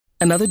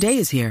Another day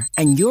is here,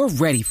 and you're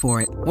ready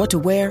for it. What to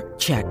wear?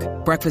 Check.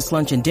 Breakfast,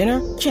 lunch, and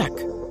dinner? Check.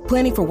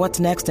 Planning for what's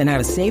next and how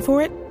to save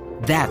for it?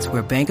 That's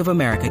where Bank of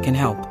America can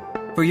help.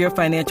 For your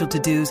financial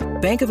to-dos,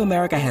 Bank of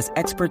America has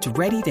experts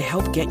ready to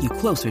help get you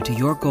closer to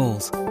your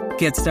goals.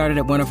 Get started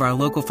at one of our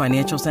local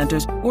financial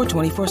centers or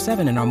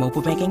 24/7 in our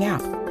mobile banking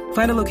app.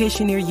 Find a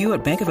location near you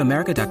at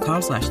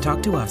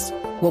bankofamerica.com/talktous.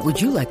 What would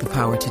you like the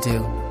power to do?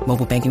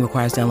 Mobile banking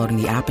requires downloading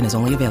the app and is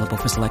only available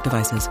for select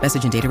devices.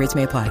 Message and data rates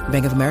may apply.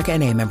 Bank of America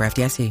N.A., member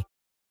FDIC.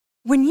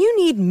 When you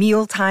need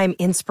mealtime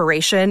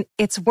inspiration,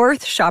 it's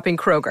worth shopping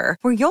Kroger,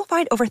 where you'll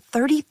find over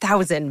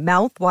 30,000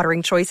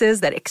 mouth-watering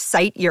choices that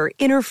excite your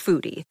inner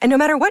foodie. And no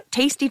matter what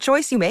tasty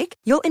choice you make,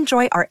 you'll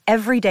enjoy our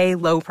everyday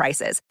low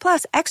prices,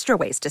 plus extra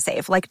ways to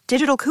save, like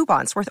digital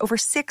coupons worth over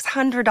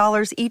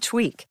 $600 each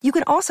week. You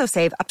can also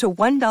save up to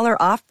 $1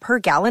 off per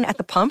gallon at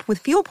the pump with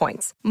fuel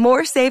points.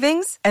 More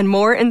savings and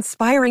more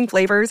inspiring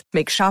flavors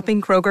make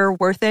shopping Kroger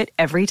worth it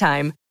every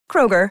time.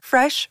 Kroger,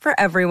 fresh for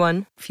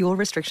everyone. Fuel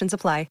restrictions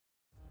apply.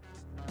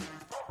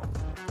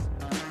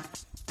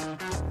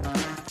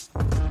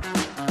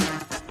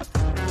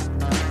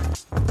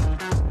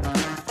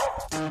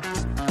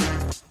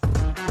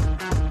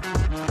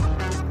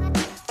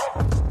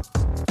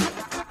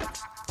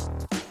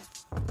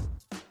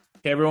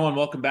 Hey everyone,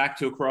 welcome back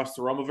to Across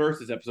the Romaverse.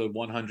 This is episode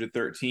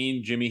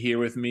 113. Jimmy here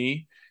with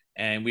me,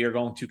 and we are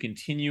going to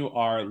continue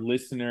our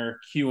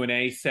listener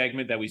Q&A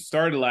segment that we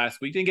started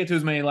last week. Didn't get to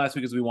as many last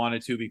week as we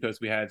wanted to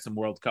because we had some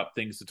World Cup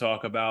things to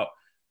talk about.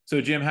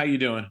 So Jim, how you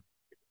doing?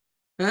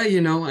 I've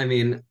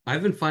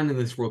been finding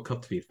this World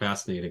Cup to be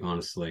fascinating,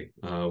 honestly.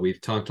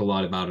 We've talked a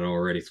lot about it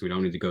already, so we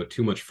don't need to go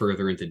too much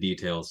further into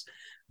details.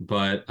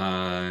 But,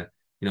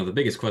 the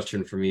biggest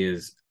question for me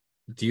is,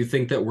 do you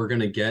think that we're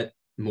going to get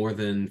more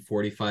than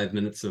 45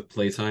 minutes of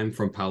playtime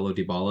from Paulo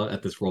Dybala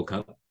at this World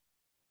Cup?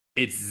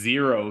 It's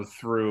 0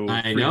 through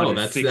I know,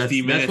 that's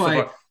 60 minutes. That's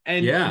why,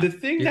 and the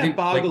thing that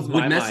boggles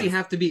my mind... Would Messi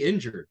have to be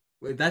injured?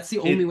 That's the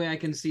only way I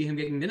can see him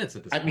getting minutes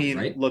at this point,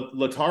 right?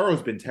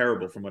 Lautaro's been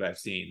terrible from what I've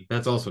seen.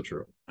 That's also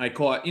true. I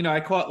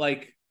caught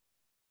like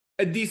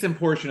a decent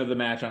portion of the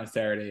match on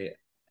Saturday,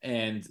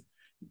 and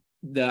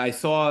I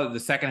saw the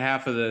second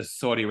half of the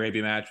Saudi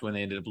Arabia match when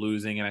they ended up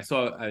losing, and I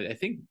saw, I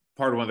think,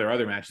 part of one of their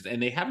other matches,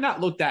 and they have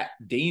not looked that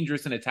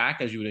dangerous in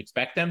attack as you would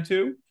expect them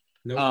to.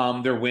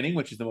 Nope. They're winning,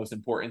 which is the most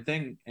important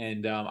thing,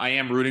 and I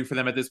am rooting for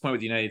them at this point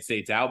with the United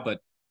States out, but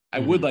I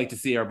would like to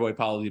see our boy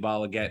Paulo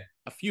Dybala get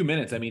a few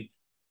minutes. I mean,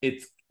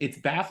 it's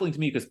baffling to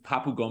me because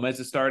Papu Gomez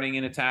is starting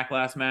in attack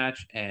last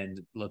match, and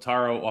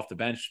Lautaro off the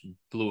bench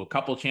blew a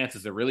couple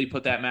chances to really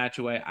put that match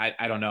away.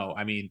 I don't know.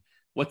 I mean,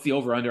 what's the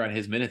over-under on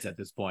his minutes at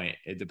this point,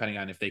 depending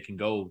on if they can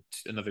go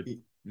another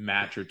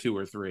match or 2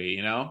 or 3,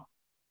 you know?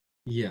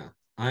 Yeah.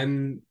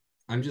 I'm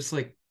just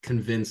like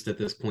convinced at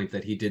this point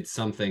that he did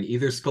something.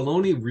 Either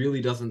Scaloni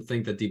really doesn't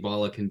think that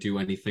Dybala can do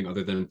anything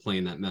other than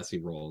playing that Messi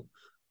role,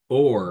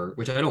 or,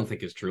 which I don't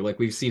think is true, like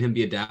we've seen him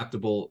be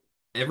adaptable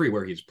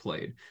everywhere he's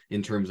played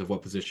in terms of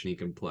what position he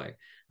can play.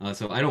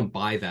 So I don't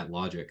buy that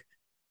logic.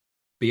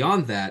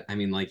 Beyond that, I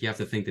mean, like, you have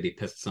to think that he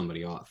pissed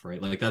somebody off,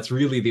 right? Like, that's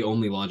really the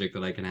only logic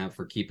that I can have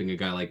for keeping a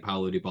guy like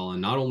Paulo Dybala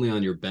not only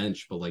on your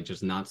bench, but like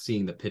just not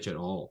seeing the pitch at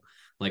all.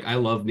 Like, I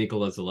love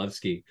Nikola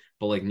Zalewski,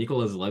 but like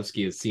Nikola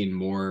Zalewski has seen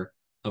more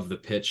of the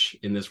pitch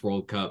in this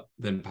World Cup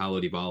than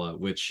Paulo Dybala,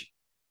 which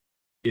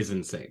is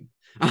insane.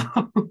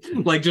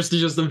 Like,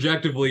 just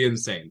objectively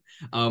insane.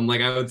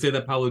 Like, I would say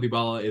that Paulo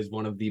Dybala is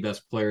one of the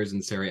best players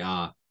in Serie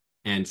A,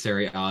 and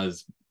Serie A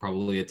is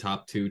probably a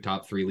top 2,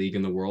 top 3 league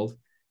in the world.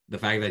 The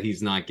fact that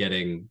he's not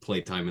getting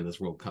playtime in this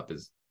World Cup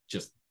is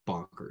just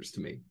bonkers to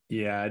me.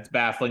 Yeah, it's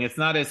baffling. It's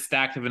not as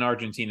stacked of an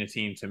Argentina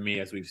team to me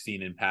as we've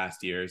seen in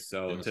past years.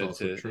 So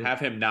to have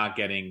him not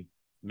getting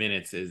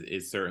minutes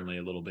is certainly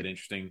a little bit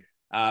interesting.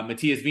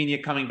 Matias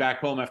Vinha coming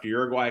back home after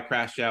Uruguay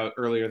crashed out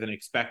earlier than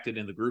expected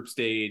in the group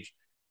stage.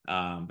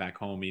 Back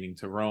home, meaning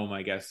to Rome,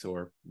 I guess,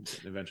 or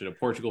eventually to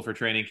Portugal for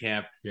training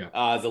camp. Yeah.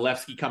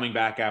 Zalewski coming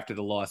back after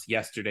the loss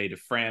yesterday to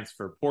France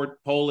for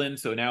Poland.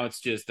 So now it's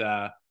just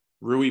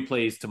Rui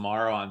plays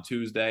tomorrow on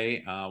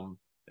Tuesday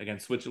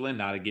against Switzerland,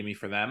 not a gimme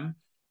for them.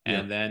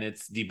 And then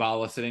it's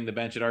Dybala sitting the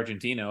bench at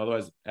Argentina.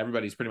 Otherwise,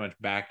 everybody's pretty much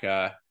back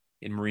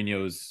in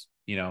Mourinho's,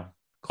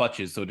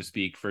 clutches, so to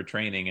speak, for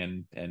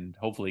training and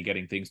hopefully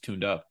getting things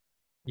tuned up.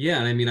 Yeah,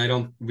 and I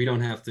mean, we don't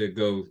have to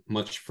go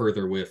much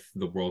further with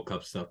the World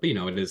Cup stuff, but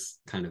it is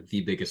kind of the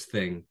biggest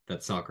thing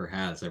that soccer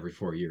has every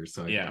 4 years.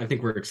 So I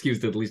think we're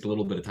excused at least a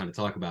little bit of time to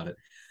talk about it.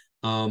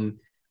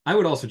 I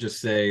would also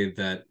just say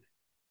that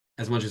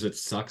as much as it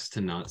sucks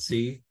to not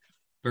see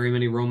very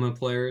many Roma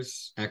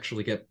players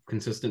actually get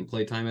consistent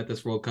play time at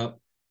this World Cup,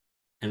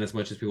 and as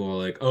much as people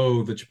are like,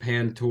 oh, the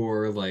Japan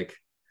tour, like,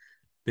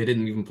 they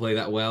didn't even play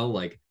that well,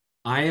 like,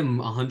 I am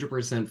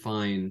 100%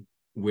 fine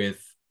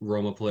with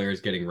Roma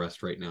players getting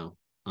rest right now.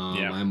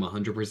 I'm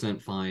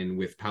 100% fine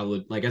with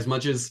Paulo. Like, as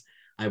much as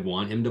I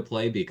want him to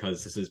play,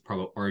 because this is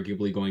probably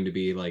arguably going to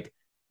be like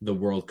the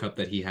World Cup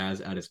that he has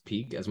at his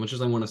peak, as much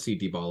as I want to see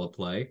Dybala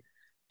play,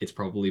 it's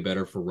probably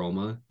better for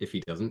Roma if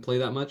he doesn't play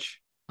that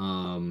much.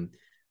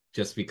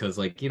 just because,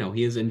 like,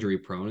 he is injury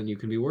prone and you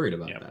can be worried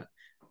about that.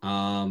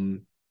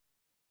 I'm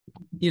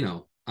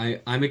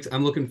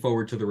looking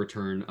forward to the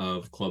return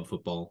of club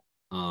football.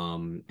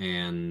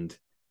 And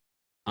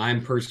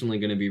I'm personally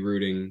going to be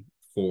rooting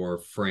for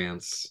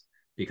France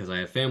because I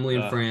have family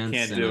in France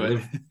can't and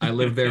do I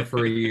lived there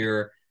for a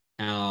year.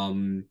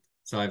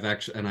 So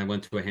I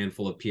went to a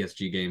handful of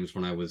PSG games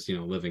when I was,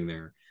 living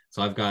there.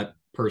 So I've got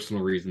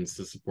personal reasons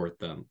to support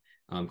them,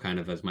 kind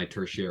of as my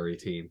tertiary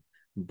team.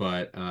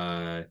 But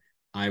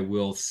I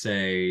will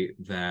say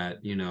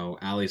that,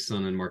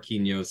 Alisson and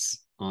Marquinhos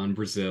on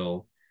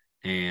Brazil,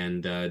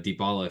 and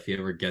Dybala, if he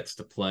ever gets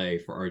to play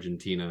for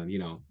Argentina,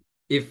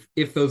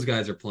 if those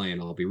guys are playing,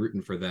 I'll be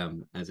rooting for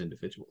them as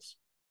individuals.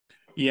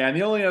 Yeah, and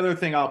the only other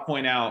thing I'll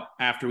point out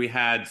after we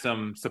had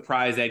some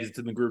surprise exits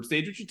in the group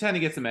stage, which you tend to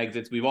get some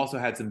exits, we've also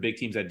had some big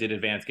teams that did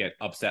advance get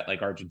upset,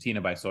 like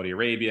Argentina by Saudi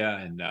Arabia,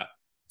 and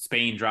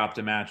Spain dropped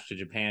a match to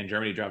Japan.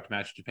 Germany dropped a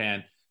match to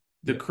Japan.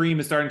 The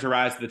cream is starting to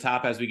rise to the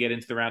top as we get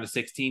into the round of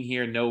 16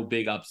 here. No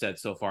big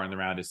upsets so far in the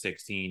round of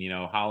 16.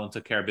 Holland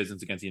took care of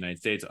business against the United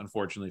States,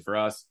 unfortunately for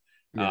us.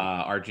 Yeah.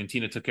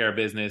 Argentina took care of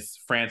business.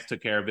 France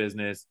took care of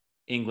business.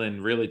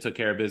 England really took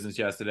care of business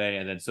yesterday,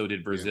 and then so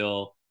did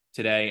Brazil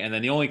today. And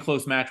then the only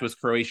close match was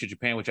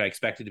Croatia-Japan, which I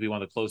expected to be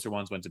one of the closer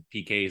ones, went to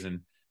PKs,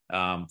 and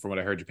from what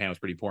I heard, Japan was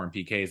pretty poor in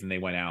PKs, and they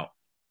went out.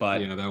 But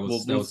that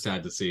was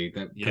sad to see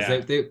that,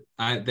 because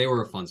they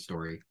were a fun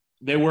story.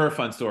 They were a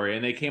fun story,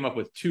 and they came up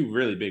with two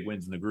really big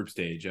wins in the group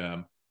stage.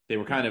 They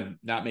were kind of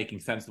not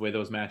making sense the way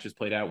those matches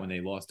played out when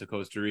they lost to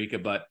Costa Rica,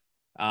 but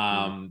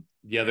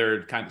the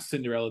other kind of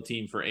Cinderella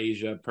team for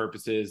Asia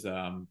purposes,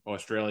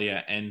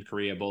 Australia and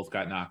Korea both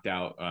got knocked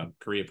out.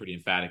 Korea pretty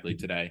emphatically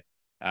today.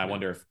 I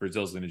wonder if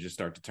Brazil's going to just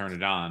start to turn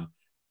it on.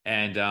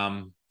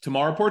 And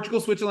tomorrow,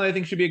 Portugal-Switzerland, I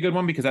think, should be a good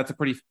one because that's a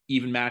pretty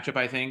even matchup,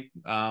 I think,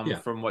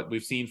 from what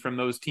we've seen from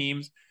those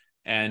teams.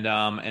 And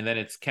then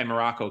it's, can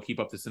Morocco keep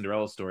up the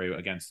Cinderella story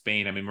against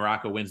Spain? I mean,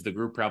 Morocco wins the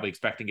group, probably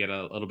expecting to get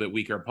a little bit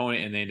weaker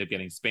opponent, and they end up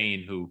getting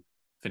Spain, who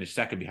finished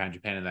second behind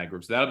Japan in that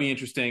group. So that'll be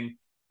interesting.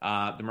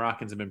 The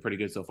Moroccans have been pretty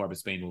good so far, but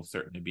Spain will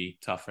certainly be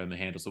tough for them to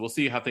handle. So we'll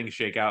see how things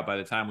shake out. By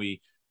the time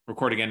we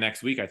record again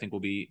next week, I think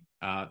we'll be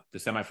the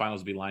semifinals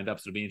will be lined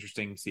up. So it'll be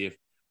interesting to see if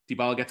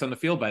Dybala gets on the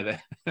field by then.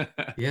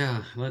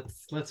 Yeah,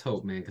 let's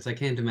hope, man, because I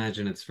can't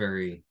imagine it's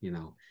very,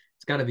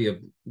 it's got to be a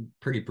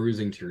pretty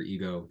bruising to your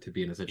ego to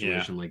be in a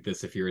situation like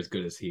this if you're as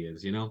good as he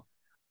is,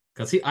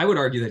 because I would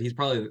argue that he's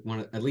probably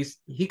one of, at least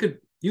you could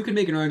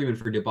make an argument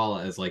for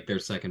Dybala as like their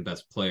second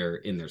best player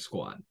in their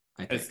squad.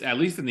 At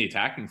least in the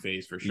attacking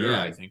phase, for sure.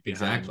 Yeah, I think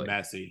behind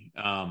Messi.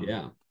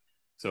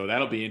 So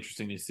that'll be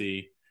interesting to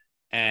see.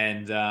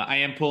 And I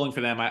am pulling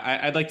for them.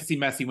 I'd like to see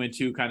Messi win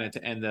too, kind of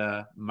to end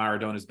the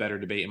Maradona's better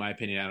debate. In my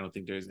opinion, I don't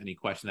think there's any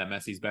question that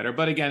Messi's better.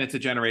 But again, it's a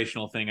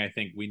generational thing. I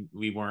think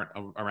we weren't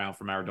around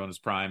for Maradona's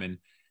prime, and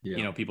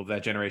people of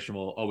that generation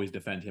will always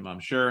defend him, I'm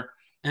sure.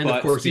 And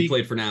of course, he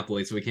played for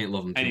Napoli, so we can't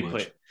love him too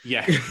much.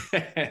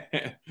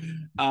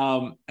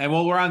 And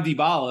while we're on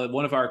Dybala,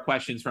 one of our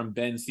questions from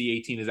Ben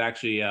C18 is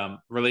actually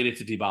related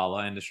to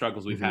Dybala and the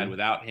struggles we've had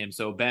without him.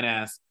 So Ben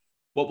asks,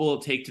 what will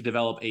it take to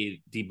develop a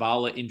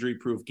Dybala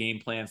injury-proof game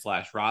plan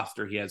 /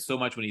 roster? He has so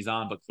much when he's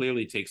on, but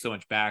clearly takes so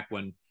much back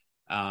when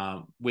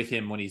with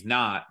him when he's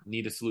not.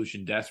 Need a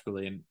solution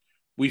desperately. And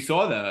we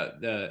saw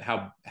the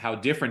how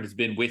different it's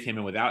been with him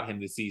and without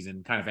him this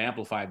season, kind of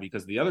amplified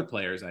because of the other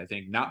players, I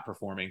think, not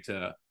performing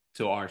to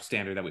our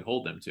standard that we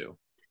hold them to.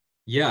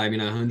 Yeah, I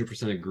mean, I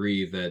 100%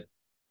 agree that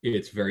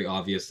it's very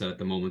obvious that at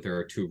the moment there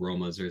are two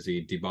Romas. There's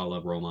a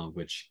Dybala Roma,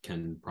 which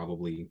can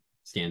probably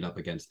stand up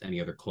against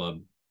any other club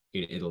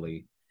in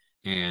Italy,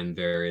 and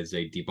there is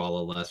a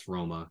Dybala-less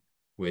Roma,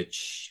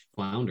 which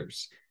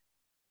flounders.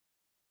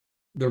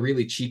 The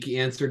really cheeky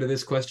answer to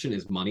this question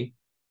is money.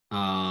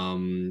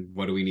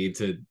 What do we need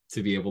to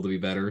be able to be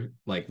better?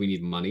 Like, we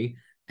need money.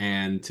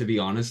 And to be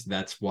honest,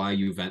 that's why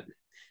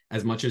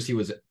as much as he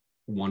was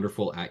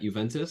wonderful at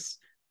Juventus,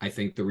 I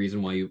think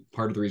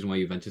part of the reason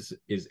why Juventus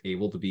is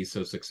able to be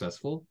so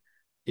successful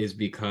is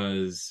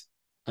because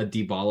a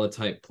Dybala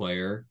type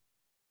player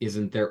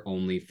isn't their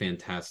only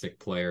fantastic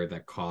player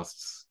that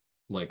costs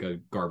like a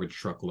garbage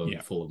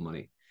truckload full of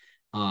money.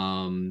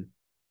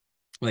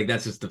 Like,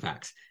 that's just the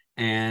facts.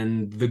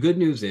 And the good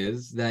news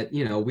is that,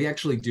 we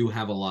actually do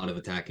have a lot of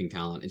attacking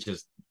talent. It's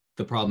just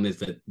the problem is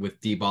that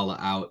with Dybala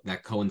out,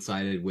 that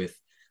coincided with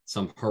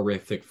some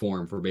horrific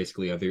form for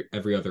basically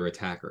every other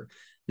attacker.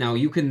 Now,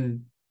 you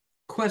can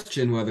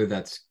question whether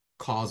that's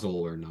causal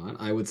or not.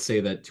 I would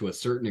say that to a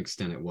certain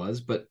extent it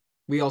was, but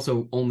we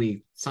also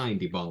only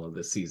signed Dybala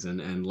this season,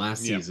 and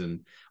last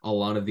season, a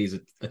lot of these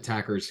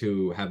attackers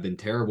who have been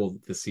terrible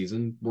this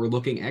season were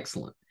looking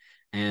excellent.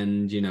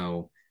 And,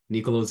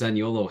 Nicolo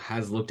Zaniolo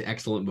has looked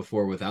excellent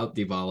before without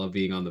Dybala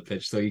being on the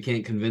pitch, so you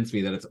can't convince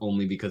me that it's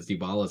only because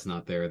Dybala's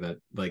not there that,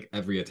 like,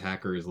 every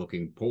attacker is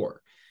looking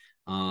poor.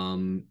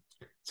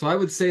 So I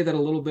would say that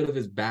a little bit of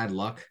his bad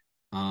luck,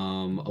 a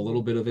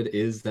little bit of it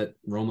is that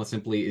Roma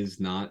simply is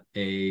not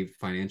a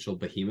financial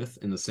behemoth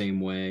in the same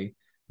way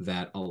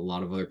that a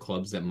lot of other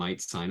clubs that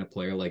might sign a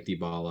player like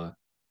Dybala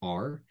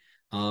are.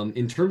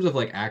 In terms of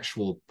like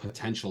actual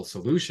potential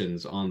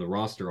solutions on the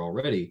roster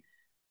already,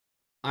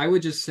 I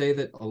would just say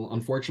that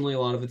unfortunately a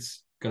lot of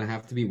it's going to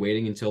have to be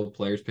waiting until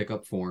players pick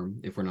up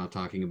form if we're not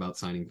talking about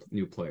signing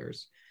new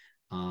players.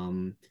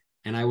 Um,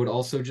 and I would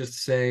also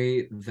just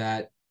say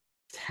that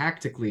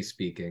tactically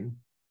speaking,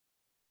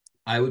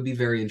 I would be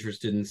very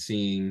interested in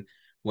seeing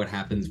what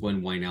happens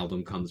when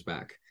Wijnaldum comes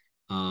back.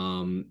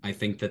 I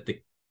think that the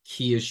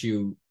key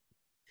issue,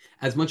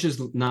 as much as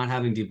not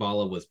having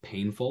Dybala was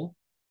painful,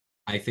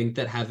 I think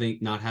that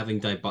not having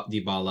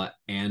Dybala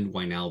and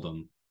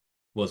Wijnaldum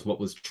was what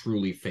was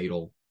truly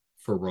fatal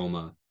for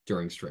Roma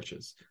during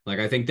stretches. Like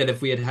I think that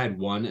if we had had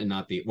one and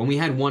not the when we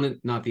had one and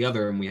not the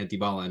other, and we had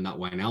Dybala and not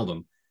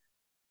Wijnaldum,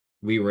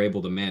 we were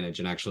able to manage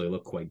and actually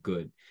look quite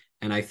good.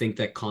 And I think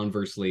that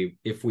conversely,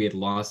 if we had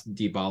lost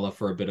Dybala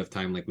for a bit of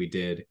time like we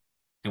did,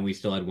 and we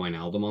still had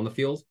Wijnaldum on the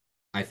field,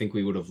 I think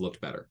we would have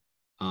looked better.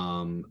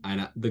 And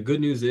the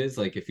good news is,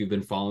 like, if you've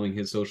been following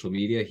his social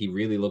media, he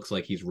really looks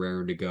like he's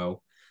raring to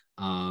go.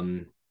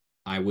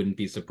 I wouldn't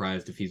be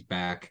surprised if he's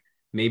back,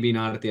 maybe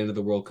not at the end of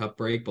the World Cup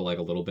break, but like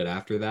a little bit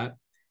after that.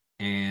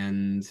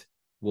 And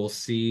we'll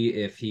see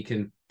if he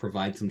can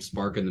provide some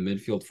spark in the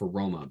midfield for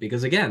Roma.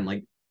 Because again,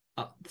 like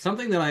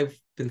something that I've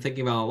been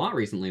thinking about a lot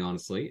recently,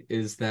 honestly,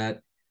 is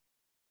that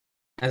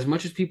as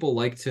much as people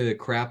like to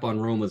crap on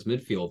Roma's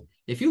midfield,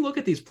 if you look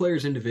at these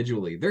players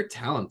individually, they're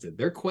talented.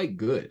 They're quite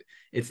good.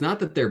 It's not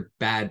that they're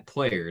bad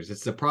players.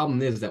 It's the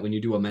problem is that when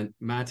you do a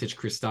Matic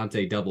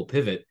Cristante double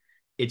pivot,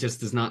 it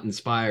just does not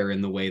inspire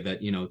in the way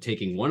that, you know,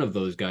 taking one of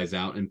those guys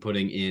out and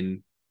putting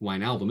in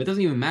Wijnaldum. It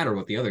doesn't even matter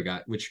what the other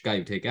guy, which guy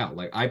you take out.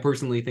 Like I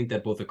personally think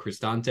that both a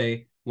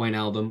Cristante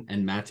Wijnaldum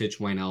and Matic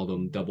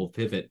Wijnaldum double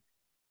pivot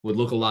would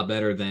look a lot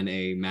better than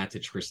a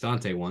Matic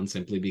Cristante one,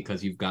 simply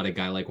because you've got a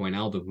guy like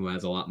Wijnaldum who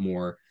has a lot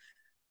more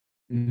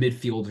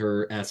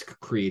midfielder-esque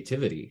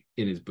creativity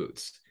in his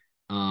boots.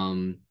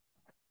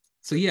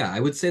 So yeah, I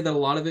would say that a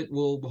lot of it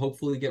will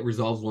hopefully get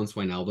resolved once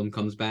Wijnaldum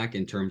comes back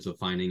in terms of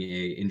finding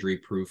a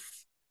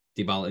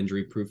Dybala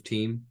injury-proof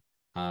team.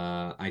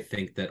 I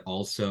think that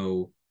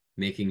also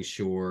making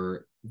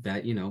sure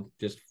that, you know,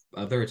 just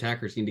other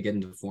attackers need to get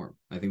into form.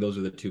 I think those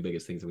are the two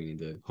biggest things that we need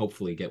to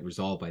hopefully get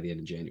resolved by the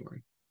end of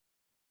January.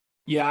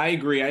 Yeah, I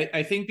agree.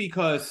 I think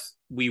because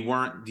we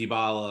weren't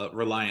Dybala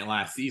reliant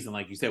last season,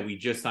 like you said, we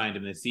just signed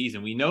him this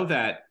season. We know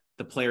that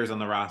the players on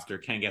the roster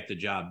can get the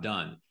job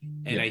done.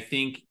 And yeah. I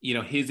think, you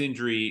know, his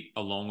injury,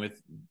 along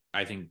with,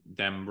 I think,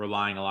 them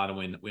relying a lot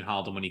on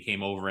Wijnaldum when he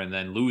came over and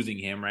then losing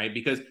him, right?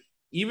 Because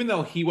even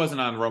though he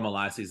wasn't on Roma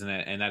last season,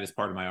 and that is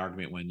part of my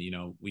argument when, you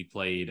know, we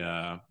played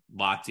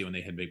Lazio and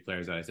they had big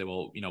players, that I said,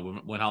 well, you know,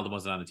 Wijnaldum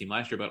wasn't on the team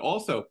last year, but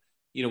also,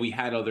 you know, we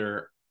had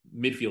other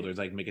midfielders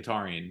like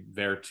Mkhitaryan,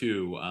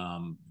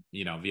 Veretout,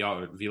 you know,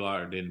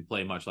 Villar didn't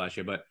play much last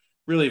year, but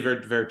really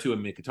Veretout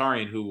and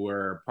Mkhitaryan, who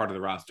were part of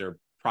the roster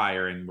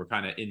prior and were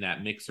kind of in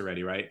that mix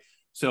already, right?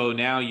 So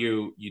now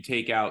you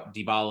take out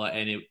Dybala,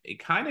 and it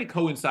kind of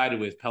coincided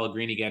with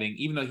Pellegrini getting,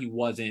 even though he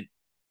wasn't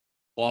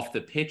off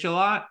the pitch a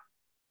lot,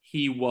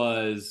 he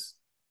was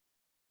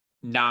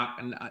not,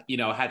 you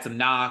know, had some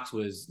knocks,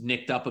 was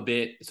nicked up a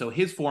bit. So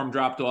his form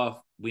dropped off.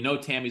 We know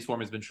Tammy's form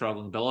has been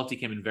struggling. Belotti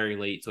came in very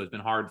late, so it's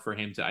been hard for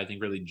him to, I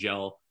think, really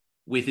gel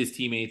with his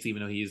teammates,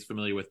 even though he is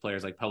familiar with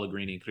players like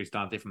Pellegrini and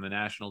Cristante from the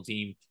national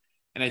team.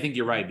 And I think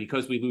you're right.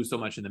 Because we lose so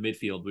much in the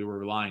midfield, we were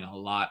relying a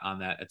lot on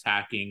that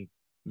attacking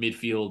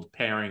midfield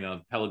pairing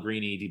of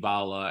Pellegrini,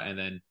 Dybala, and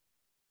then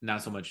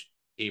not so much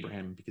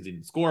Abraham because he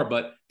didn't score,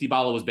 but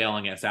Dybala was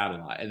bailing us out a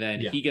lot. And then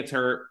he gets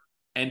hurt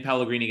and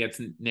Pellegrini gets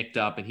nicked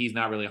up and he's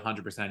not really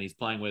 100%. He's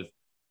playing with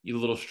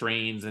little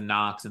strains and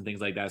knocks and things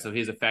like that. So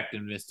his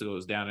effectiveness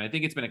goes down. And I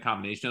think it's been a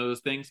combination of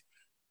those things.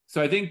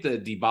 So I think the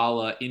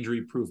Dybala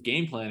injury-proof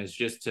game plan is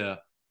just to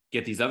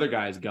get these other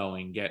guys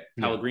going, get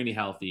Pellegrini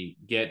healthy,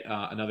 get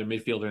another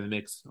midfielder in the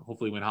mix.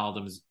 Hopefully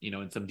Wijnaldum's, you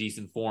know, in some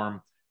decent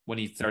form when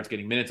he starts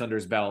getting minutes under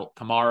his belt.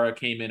 Kamara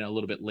came in a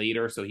little bit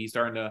later, so he's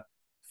starting to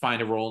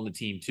find a role in the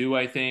team too,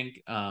 I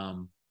think.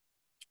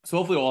 So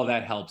hopefully all of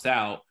that helps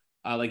out.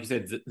 Like you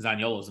said,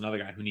 Zaniolo is another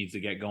guy who needs to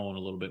get going a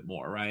little bit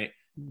more, right?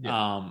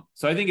 Yeah.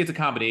 So I think it's a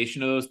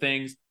combination of those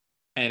things.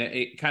 And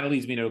it kind of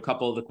leads me to a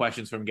couple of the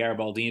questions from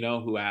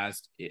Garibaldino, who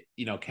asked,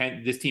 you know,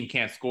 this team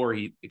can't score.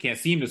 It can't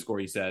seem to score,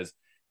 he says.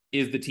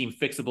 Is the team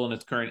fixable in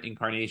its current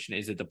incarnation?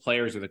 Is it the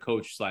players or the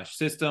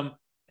coach/system?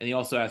 And he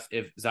also asked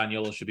if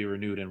Zaniolo should be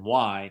renewed and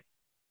why.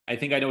 I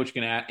think I know what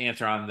you're going to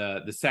answer on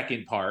the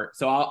second part.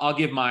 So I'll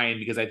give mine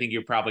because I think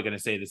you're probably going to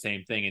say the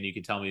same thing and you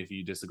can tell me if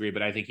you disagree.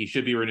 But I think he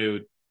should be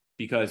renewed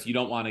because you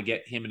don't want to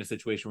get him in a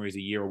situation where he's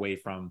a year away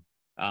from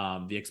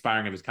the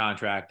expiring of his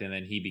contract and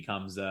then he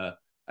becomes a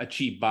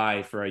cheap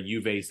buy for a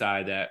Juve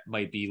side that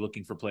might be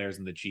looking for players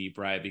in the cheap,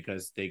 right?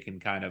 Because they can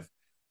kind of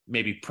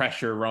maybe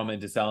pressure Roma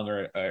into selling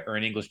or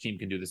an English team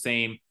can do the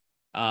same.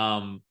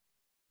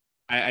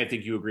 I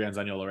think you agree on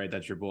Zaniolo, right?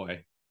 That's your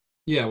boy.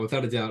 Yeah,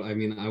 without a doubt. I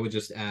mean, I would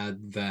just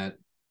add that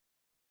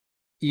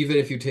even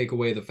if you take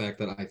away the fact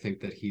that I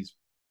think that he's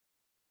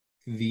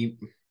the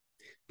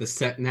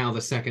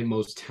second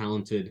most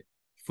talented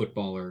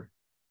footballer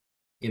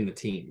in the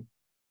team,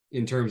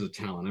 in terms of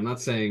talent. I'm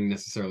not saying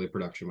necessarily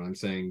production, but I'm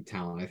saying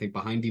talent. I think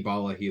behind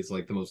Dybala, he is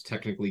like the most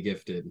technically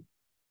gifted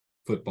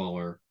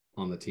footballer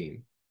on the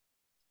team.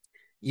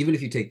 Even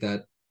if you take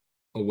that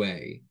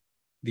away,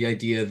 the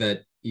idea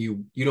that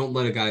you don't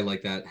let a guy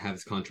like that have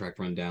his contract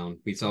run down.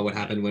 We saw what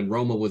happened when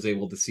Roma was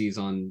able to seize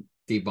on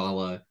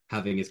Dybala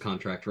having his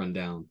contract run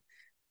down.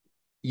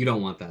 You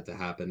don't want that to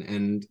happen.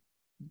 And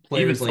Even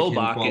players like him,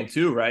 Solbakken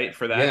too, right? yeah,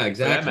 For that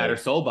exactly. matter,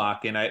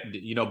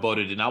 Solbakken,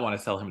 Bodo did not want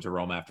to sell him to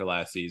Rome after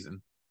last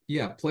season.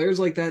 Yeah, players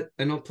like that.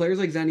 I know players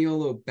like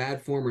Zaniolo,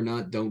 bad form or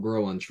not, don't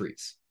grow on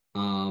trees.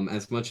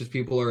 As much as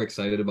people are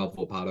excited about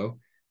Volpato,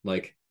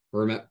 like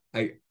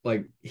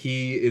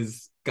he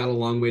is got a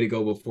long way to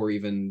go before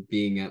even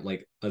being at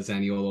like a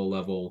Zaniolo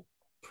level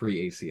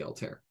pre ACL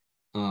tear.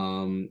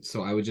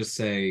 So I would just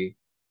say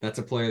that's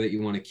a player that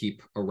you want to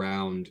keep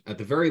around, at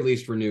the very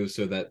least renew,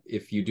 so that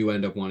if you do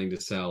end up wanting to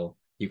sell,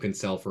 you can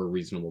sell for a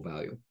reasonable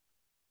value.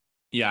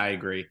 Yeah, I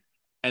agree.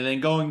 And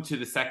then going to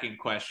the second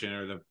question,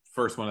 or the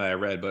first one that I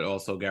read, but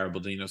also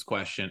Garibaldino's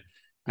question.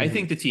 I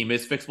think the team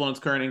is fixable in its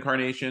current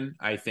incarnation.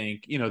 I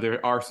think,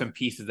 there are some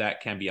pieces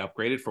that can be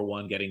upgraded. For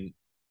one, getting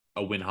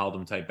a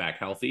Wijnaldum type back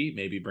healthy,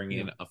 maybe bringing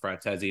in a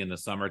Fratesi in the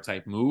summer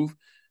type move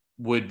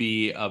would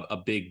be a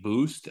big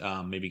boost.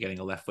 Maybe getting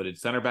a left-footed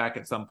center back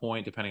at some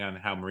point, depending on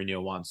how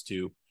Mourinho wants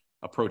to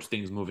approach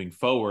things moving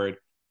forward.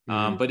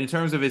 But in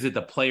terms of, is it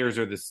the players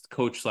or this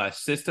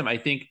coach/system? I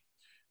think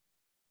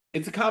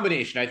it's a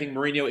combination. I think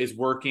Mourinho is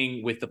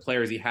working with the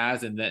players he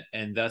has,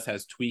 and thus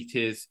has tweaked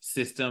his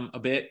system a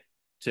bit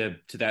to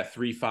that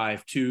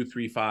 3-5-2,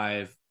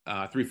 3-5,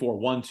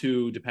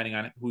 3-4-1-2, depending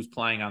on who's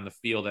playing on the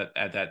field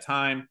at that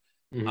time.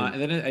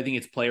 And then I think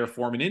it's player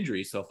form and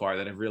injuries so far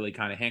that have really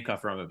kind of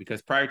handcuffed Roma,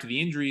 because prior to the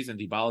injuries and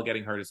Dybala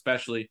getting hurt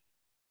especially,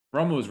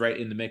 Roma was right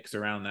in the mix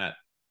around that,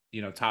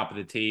 top of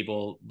the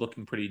table,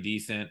 looking pretty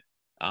decent.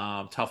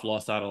 Tough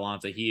loss out of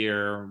Atalanta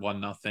here,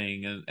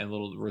 1-0, and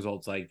little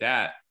results like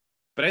that.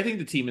 But I think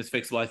the team is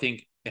fixable. I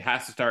think it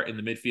has to start in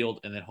the midfield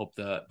and then hope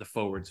the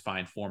forwards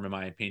find form, in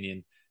my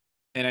opinion.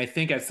 And I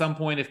think at some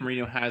point, if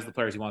Mourinho has the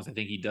players he wants, I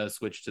think he does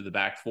switch to the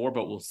back four,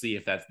 but we'll see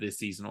if that's this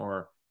season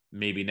or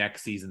maybe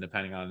next season,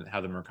 depending on how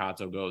the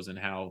Mercato goes and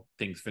how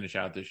things finish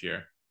out this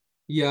year.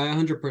 Yeah, I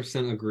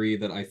 100% agree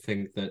that I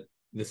think that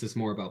this is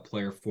more about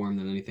player form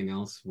than anything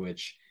else,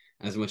 which,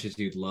 as much as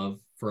you'd love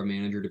for a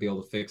manager to be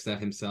able to fix that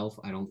himself,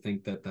 I don't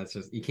think that that's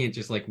just, you can't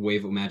just like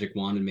wave a magic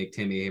wand and make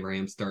Tammy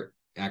Abraham start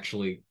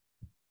actually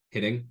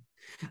hitting.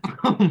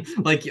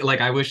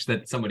 like I wish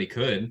that somebody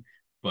could,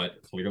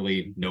 but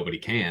clearly nobody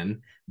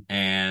can.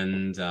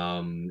 And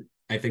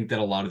I think that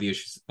a lot of the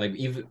issues, like,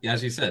 even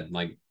as you said,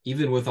 like,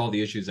 even with all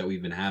the issues that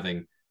we've been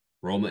having,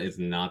 Roma is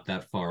not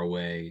that far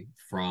away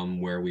from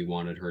where we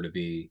wanted her to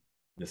be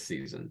this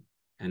season.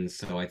 And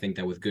so I think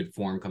that with good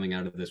form coming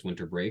out of this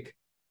winter break,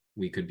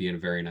 we could be in a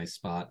very nice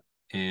spot.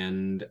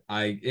 And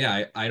I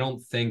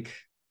think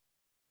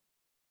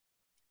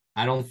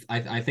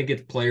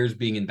it's players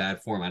being in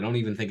bad form. I don't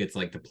even think it's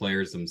like the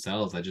players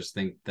themselves. I just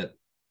think that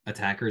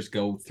attackers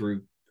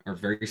are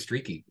very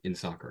streaky in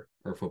soccer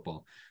or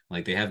football.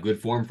 Like, they have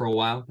good form for a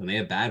while and they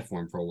have bad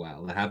form for a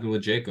while. That happened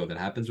with Dzeko. That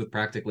happens with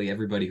practically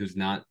everybody who's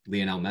not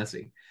Lionel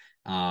Messi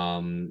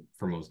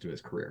for most of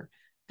his career.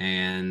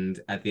 And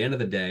at the end of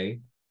the day,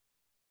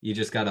 you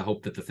just got to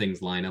hope that the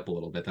things line up a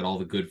little bit, that all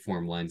the good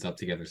form lines up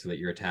together so that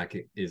your attack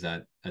is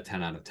at a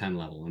 10 out of 10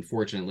 level.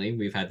 Unfortunately,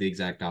 we've had the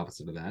exact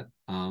opposite of that.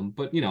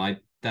 But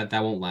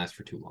that won't last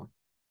for too long.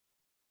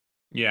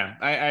 Yeah,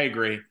 I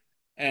agree.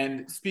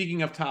 And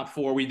speaking of top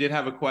four, we did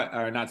have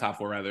or not top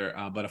four rather,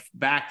 but a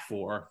back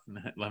four.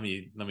 Let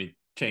me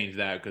change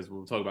that, because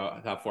we'll talk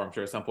about top four, I'm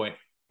sure, at some point.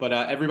 But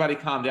everybody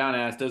calm down.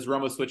 Asked, does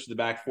Roma switch to the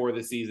back four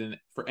this season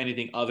for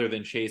anything other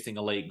than chasing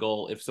a late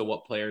goal? If so,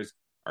 what players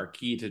are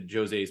key to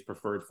Jose's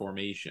preferred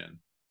formation?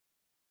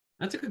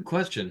 That's a good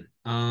question.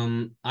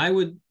 I'm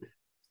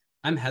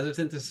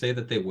hesitant to say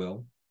that they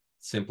will,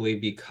 simply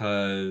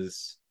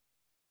because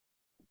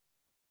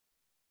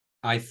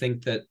I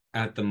think that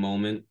at the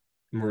moment,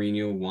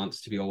 Mourinho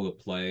wants to be able to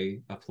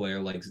play a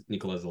player like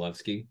Nikola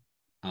Zalewski,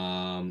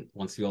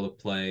 wants to be able to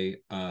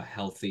play a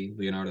healthy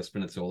Leonardo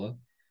Spinazzola,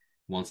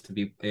 wants to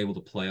be able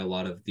to play a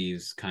lot of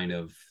these kind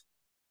of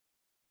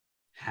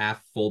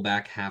half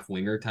fullback, half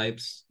winger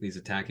types,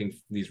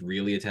 these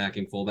really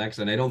attacking fullbacks.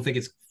 And I don't think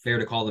it's fair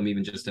to call them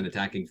even just an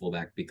attacking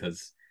fullback,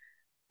 because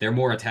they're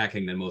more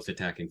attacking than most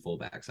attacking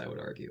fullbacks, I would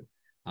argue.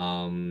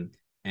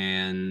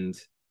 And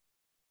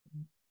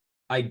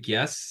I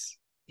guess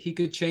he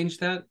could change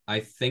that. I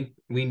think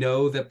we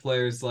know that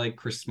players like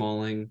Chris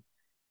Smalling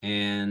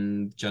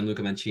and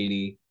Gianluca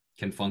Mancini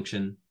can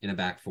function in a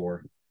back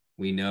four.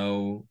 We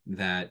know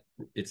that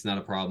it's not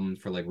a problem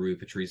for like Rui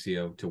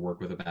Patricio to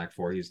work with a back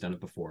four. He's done it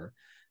before.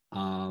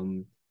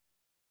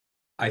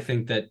 I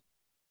think that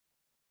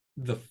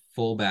the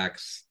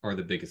fullbacks are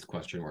the biggest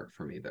question mark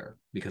for me there,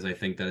 because I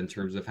think that in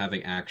terms of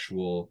having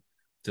actual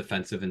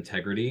defensive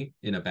integrity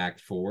in a back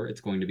four,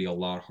 it's going to be a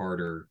lot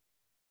harder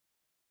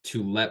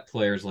to let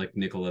players like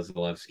Nikola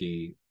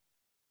Zalewski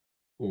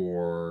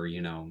or,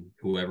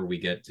 whoever we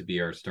get to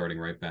be our starting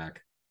right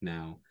back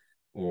now,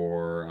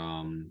 or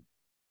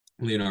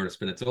Leonardo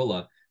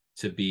Spinazzola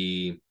to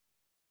be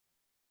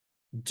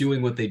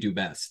doing what they do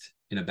best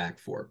in a back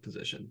four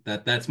position.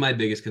 That's my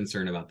biggest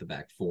concern about the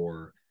back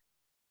four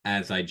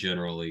as I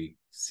generally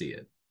see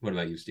it. What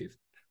about you, Steve?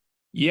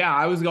 Yeah,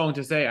 I was going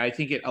to say, I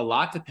think a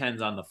lot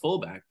depends on the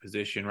fullback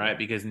position, right?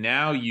 Because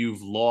now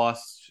you've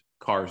lost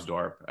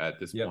Karsdorp at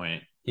this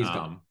point. He's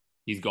gone.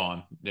 He's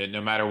gone.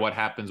 No matter what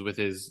happens with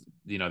his,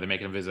 they're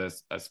making him visit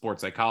a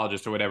sports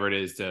psychologist or whatever it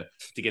is to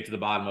get to the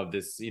bottom of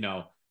this,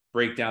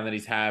 breakdown that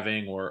he's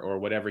having or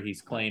whatever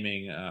he's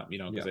claiming,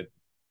 because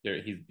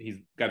he's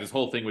got this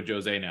whole thing with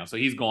Jose now. So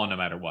he's gone no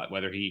matter what,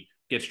 whether he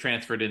gets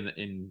transferred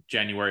in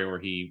January or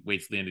he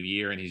waits till the end of the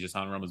year and he's just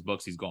on Roma's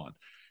books, he's gone.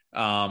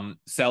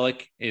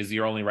 Selleck is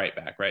your only right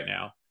back right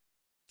now.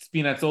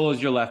 Spinazzola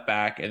is your left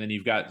back, and then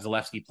you've got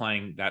Zalewski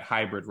playing that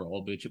hybrid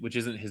role, which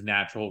isn't his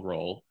natural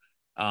role.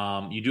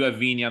 You do have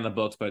Vini on the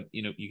books, but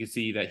you can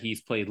see that he's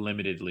played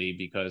limitedly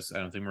because I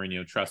don't think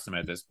Mourinho trusts him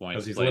at this point.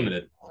 Because he's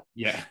limited.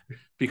 Yeah,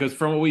 because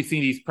from what we've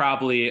seen, he's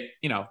probably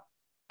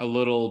a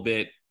little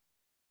bit,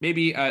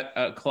 maybe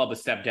a club a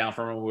step down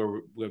from him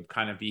where would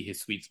kind of be his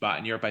sweet spot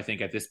in Europe. I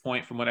think at this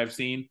point, from what I've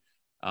seen.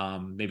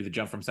 Maybe the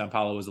jump from Sao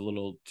Paulo was a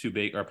little too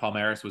big, or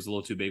Palmeiras was a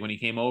little too big when he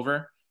came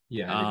over.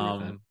 Yeah, I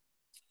agree with that.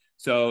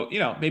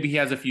 So, maybe he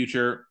has a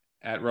future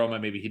at Roma.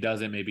 Maybe he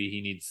doesn't. Maybe he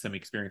needs some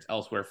experience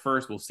elsewhere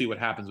first. We'll see what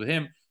happens with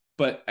him.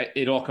 But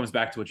it all comes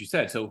back to what you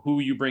said. So who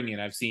you bring in?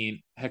 I've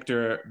seen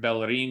Hector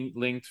Bellerin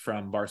linked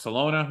from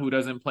Barcelona, who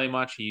doesn't play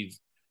much.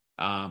 He's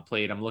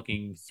played, I'm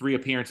looking, 3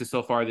 appearances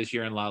so far this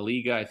year in La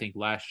Liga. I think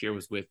last year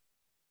was with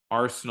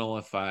Arsenal,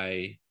 if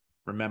I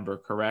remember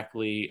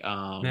correctly.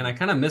 Man, I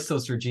kind of miss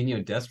those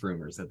Serginho Dest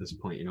rumors at this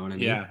point. You know what I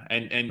mean? Yeah,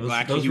 and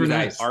actually he was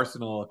nice. At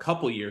Arsenal a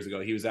couple years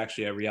ago. He was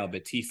actually at Real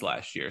Betis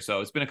last year,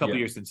 so it's been a couple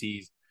years since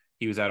he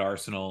was at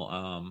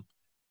Arsenal.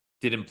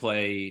 Didn't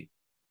play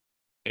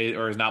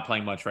or is not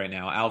playing much right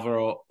now.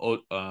 Alvaro,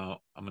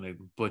 I'm gonna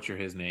butcher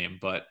his name,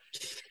 but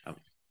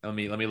let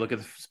me look at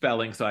the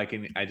spelling so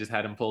I just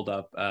had him pulled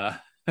up. I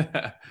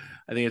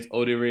think it's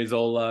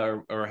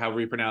Odriozola or however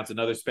you pronounce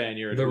another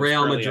Spaniard. The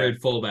Real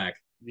Madrid fullback.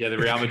 Yeah, the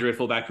Real Madrid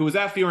fullback who was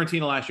at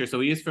Fiorentina last year,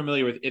 so he is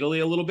familiar with Italy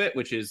a little bit,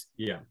 which is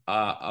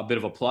a bit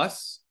of a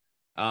plus.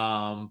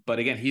 But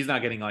again, he's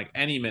not getting like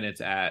any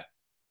minutes at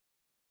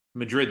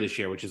Madrid this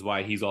year, which is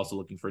why he's also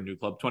looking for a new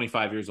club.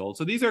 25 years old,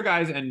 so these are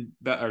guys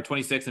are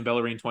 26 and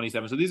Bellerin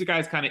 27. So these are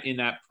guys kind of in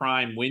that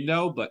prime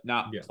window, but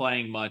not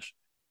playing much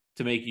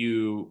to make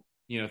you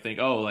think,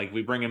 oh, like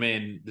we bring him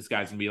in, this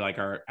guy's gonna be like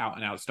our out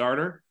and out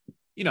starter.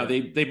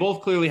 They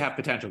both clearly have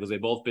potential because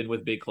they've both been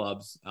with big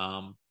clubs.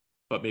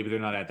 But maybe they're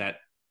not at that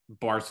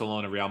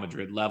Barcelona, Real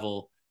Madrid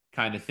level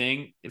kind of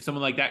thing. If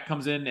someone like that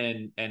comes in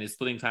and is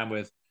splitting time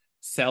with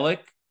Selleck,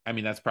 I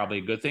mean, that's probably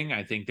a good thing.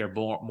 I think they're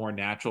more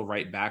natural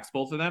right backs,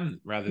 both of them,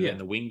 rather than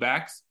the wing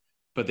backs.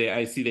 But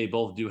I see they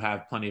both do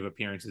have plenty of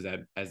appearances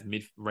as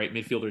right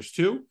midfielders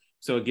too.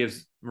 So it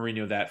gives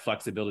Mourinho that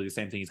flexibility. The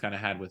same thing he's kind of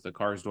had with the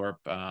Karsdorp,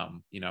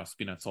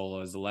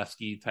 Spinazzola,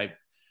 Zalewski type.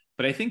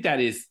 But I think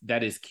that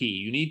is key.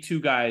 You need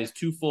two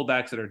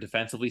fullbacks that are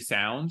defensively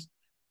sound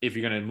if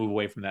you're going to move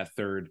away from that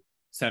third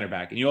center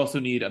back. And you also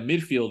need a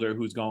midfielder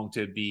who's going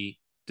to be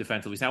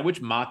defensively sound,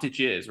 which Matic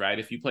is, right?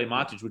 If you play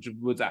Matic, which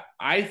was,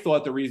 I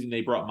thought the reason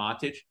they brought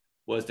Matic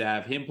was to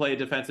have him play a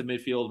defensive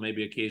midfield,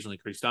 maybe occasionally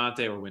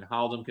Cristante or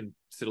Wijnaldum can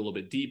sit a little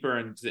bit deeper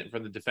and sit in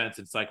front of the defense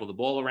and cycle the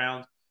ball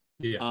around.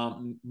 Yeah.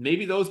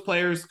 Maybe those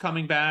players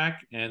coming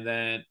back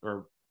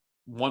or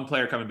one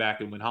player coming back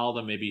and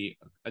Wijnaldum, maybe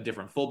a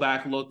different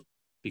fullback look,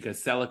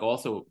 because Selleck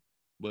also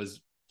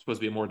was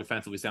supposed to be a more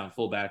defensively sound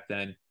fullback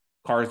than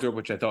Karsdorp,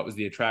 which I thought was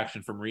the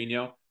attraction for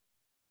Mourinho.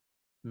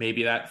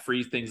 Maybe that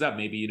frees things up.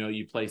 Maybe,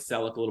 you play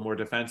Selleck a little more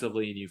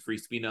defensively and you free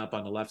Spina up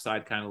on the left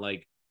side, kind of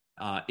like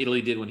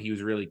Italy did when he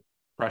was really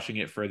crushing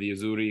it for the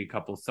Azzurri a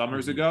couple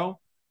summers ago.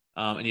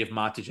 And you have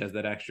Matic as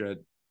that extra,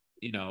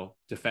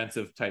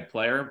 defensive type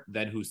player.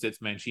 Then who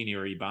sits Mancini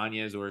or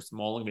Ibanez or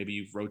Smalling? Maybe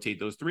you rotate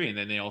those three and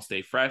then they all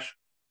stay fresh.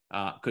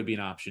 Could be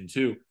an option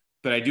too.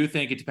 But I do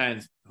think it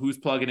depends who's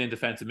plugging in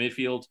defensive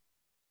midfield.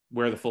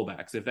 Where are the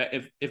fullbacks?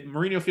 If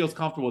Mourinho feels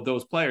comfortable with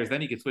those players,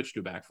 then he can switch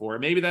to back four.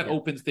 Maybe that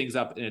opens things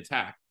up in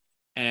attack.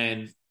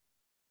 And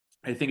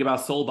I think about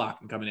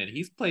Solbakken coming in.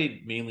 He's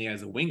played mainly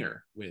as a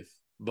winger with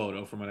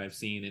Bodo from what I've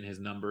seen in his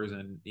numbers.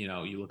 And,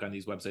 you look on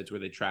these websites where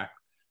they track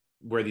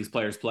where these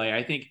players play.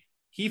 I think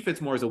he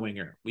fits more as a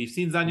winger. We've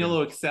seen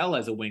Zaniolo excel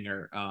as a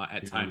winger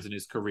at times in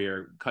his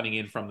career, cutting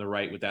in from the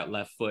right with that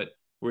left foot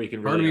where he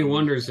can really... Part of me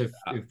wonders if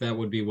that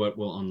would be what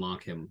will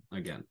unlock him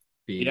again.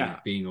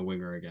 Being a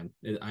winger again.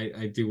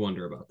 I do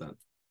wonder about that.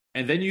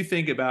 And then you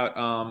think about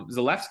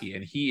Zalewski,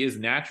 and he is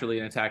naturally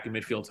an attacking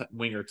midfield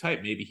winger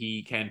type. Maybe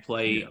he can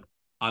play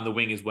on the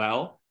wing as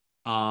well.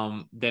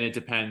 Then it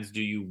depends.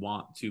 Do you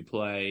want to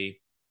play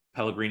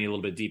Pellegrini a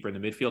little bit deeper in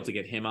the midfield to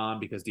get him on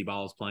because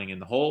Dybala is playing in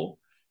the hole?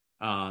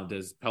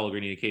 Does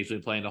Pellegrini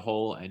occasionally play in the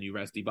hole and you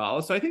rest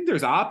Dybala? So I think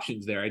there's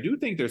options there. I do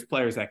think there's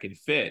players that can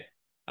fit.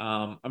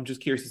 I'm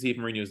just curious to see if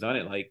Mourinho's done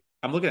it. Like,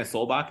 I'm looking at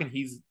Solbakken.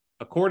 He's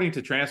according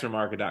to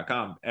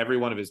transfermarket.com, every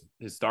one of his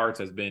starts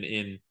has been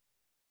in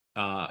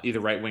either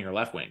right wing or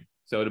left wing.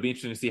 So it'll be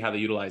interesting to see how they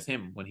utilize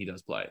him when he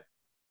does play.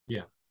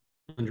 Yeah,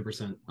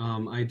 100%.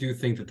 I do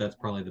think that that's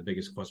probably the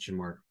biggest question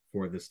mark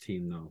for this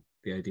team, though.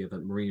 The idea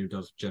that Mourinho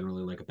does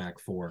generally like a back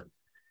four.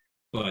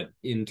 But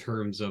in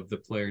terms of the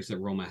players that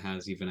Roma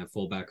has, even at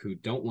fullback, who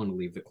don't want to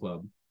leave the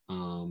club,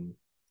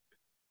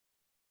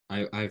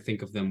 I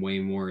think of them way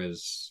more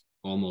as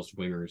almost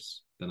wingers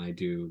than I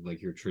do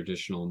like your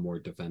traditional, more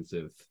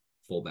defensive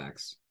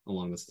fullbacks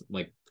along this.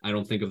 Like, I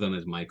don't think of them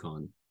as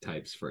Maicon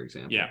types, for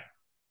example.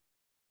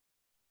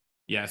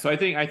 Yeah. So I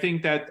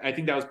think that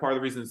was part of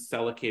the reason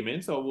Sella came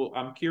in. So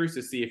I'm curious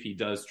to see if he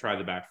does try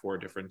the back four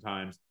different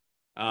times.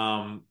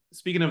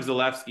 Speaking of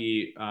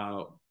Zalewski,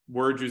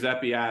 Word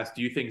Giuseppe asked,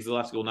 do you think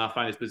Zalewski will not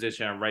find his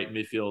position at right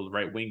midfield,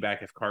 right wing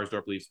back if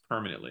Karsdorp leaves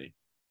permanently?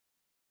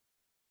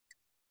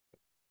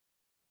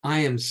 I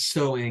am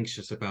so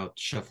anxious about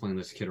shuffling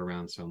this kid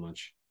around so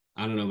much.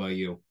 I don't know about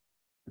you.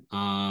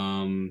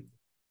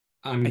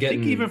 I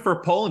think even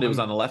for Poland, it was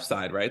on the left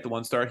side, right? The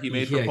one start he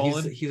made for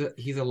Poland.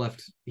 He's a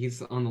left.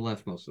 He's on the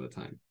left most of the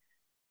time,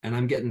 and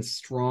I'm getting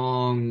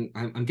strong.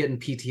 I'm getting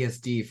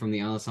PTSD from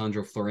the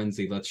Alessandro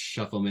Florenzi. Let's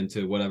shuffle him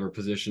into whatever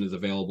position is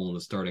available in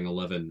the starting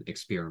 11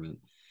 experiment,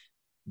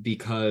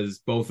 because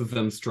both of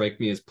them strike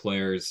me as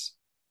players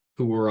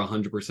who were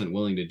 100%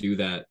 willing to do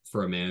that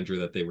for a manager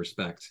that they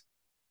respect.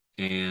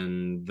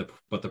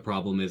 But the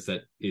problem is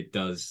that it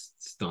does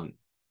stunt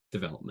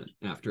development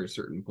after a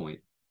certain point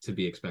to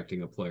be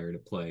expecting a player to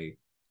play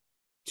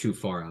too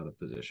far out of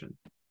position.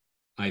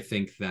 I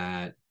think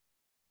that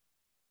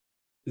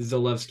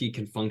Zalewski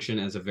can function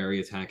as a very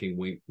attacking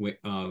winger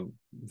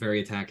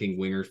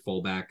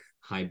fullback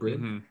hybrid.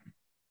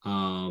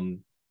 Mm-hmm.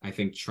 I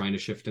think trying to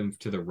shift him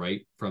to the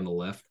right from the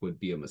left would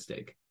be a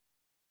mistake.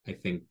 I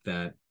think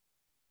that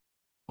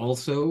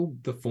also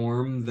the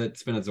form that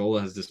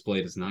Spinazzola has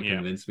displayed has not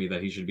convinced me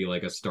that he should be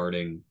like a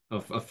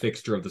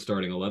fixture of the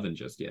starting 11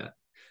 just yet.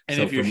 And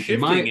so if you're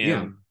shifting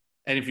him,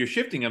 and if you're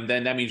shifting him,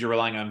 then that means you're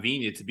relying on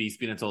Vigna to be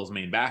Spinazzola's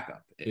main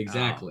backup.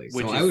 Exactly.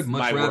 So I would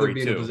much rather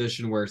be in a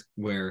position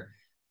where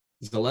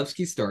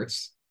Zalewski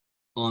starts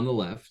on the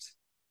left,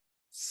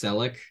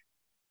 Selleck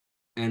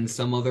and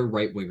some other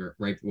right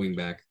wing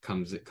back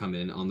come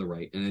in on the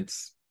right. And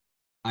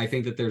I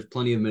think that there's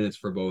plenty of minutes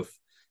for both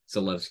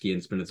Zalewski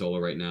and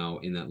Spinazzola right now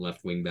in that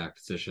left wing back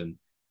position.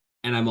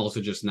 And I'm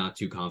also just not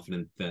too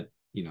confident that,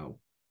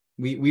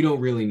 we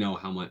don't really know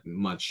how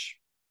much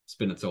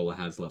Spinazzola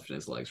has left in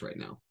his legs right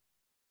now.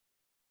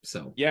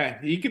 So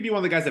yeah, he could be one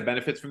of the guys that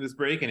benefits from this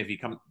break, and if he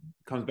comes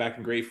back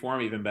in great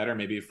form, even better.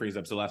 Maybe it frees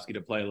up Zalewski to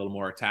play a little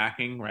more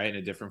attacking, right, in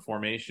a different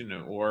formation.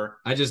 Or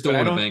I just don't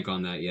want to bank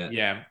on that yet.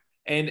 Yeah,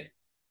 and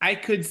I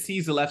could see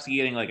Zalewski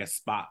getting like a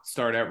spot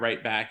start at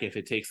right back if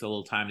it takes a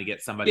little time to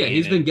get somebody. Yeah,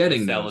 he's been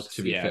getting those,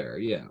 to be fair.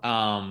 Yeah,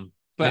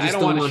 but I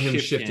don't want him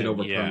shifted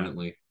over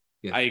permanently.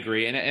 Yeah. I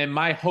agree, and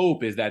my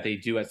hope is that they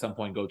do at some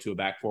point go to a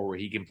back four where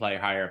he can play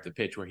higher up the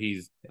pitch, where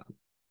he's,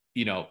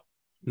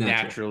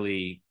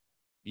 naturally.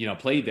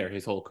 Played there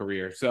his whole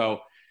career.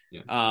 So,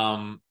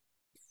 and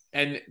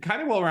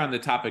kind of while we're on the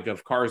topic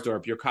of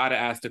Karsdorp, Yokata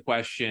asked a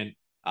question.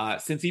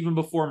 Since even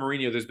before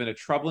Mourinho, there's been a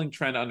troubling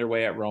trend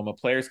underway at Roma.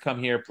 Players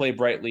come here, play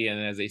brightly,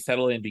 and as they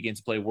settle in, begin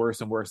to play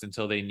worse and worse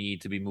until they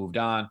need to be moved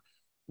on.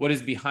 What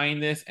is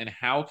behind this, and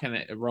how can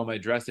Roma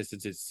address this,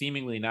 since it's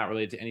seemingly not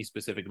related to any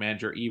specific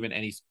manager, even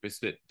any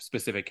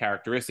specific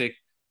characteristic?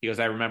 He goes,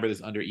 I remember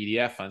this under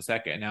EDF,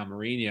 Fonseca, and now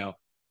Mourinho.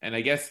 And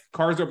I guess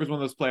Karsdorp is one of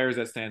those players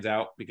that stands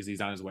out because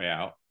he's on his way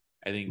out.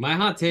 I think my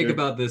hot take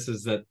about this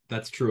is that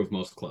that's true of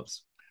most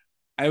clubs.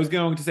 I was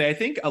going to say, I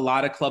think a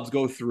lot of clubs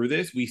go through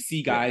this. We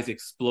see guys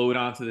explode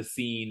onto the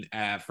scene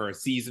for a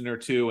season or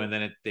two, and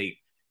then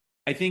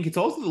I think it's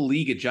also the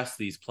league adjusts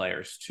these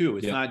players too.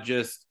 It's not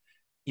just,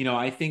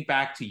 I think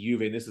back to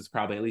Juve, and this is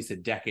probably at least a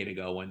decade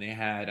ago when they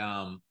had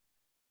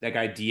that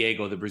guy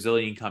Diego, the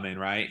Brazilian, come in,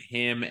 right?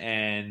 Him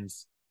and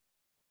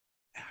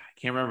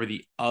can't remember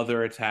the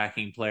other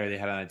attacking player they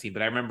had on the team,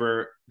 but I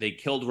remember they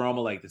killed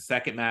Roma like the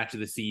second match of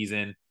the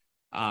season.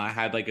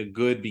 Had like a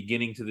good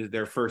beginning to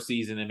their first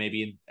season, and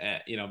maybe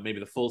maybe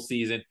the full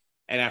season,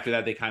 and after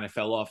that they kind of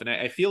fell off. And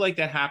I feel like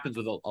that happens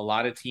with a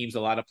lot of teams,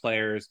 a lot of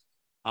players.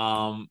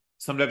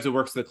 Sometimes it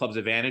works to the club's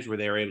advantage where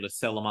they're able to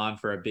sell them on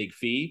for a big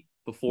fee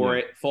before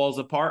it falls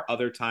apart.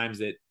 Other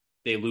times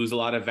they lose a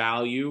lot of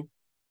value,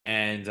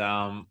 and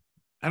I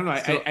don't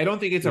know. I don't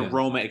think it's a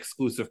Roma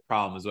exclusive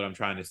problem, is what I'm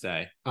trying to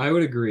say. I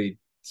would agree.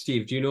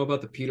 Steve, do you know about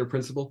the Peter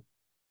Principle?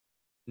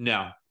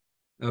 No.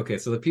 Okay,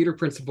 so the Peter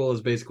Principle is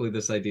basically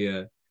this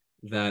idea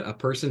that a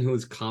person who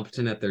is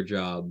competent at their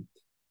job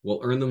will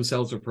earn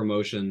themselves a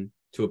promotion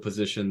to a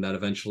position that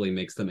eventually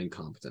makes them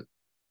incompetent.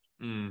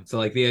 So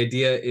like the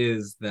idea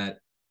is that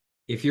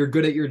if you're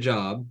good at your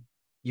job,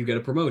 you get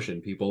a promotion.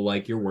 People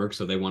like your work,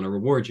 so they want to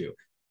reward you.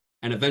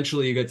 And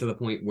eventually you get to the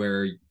point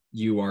where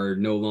you are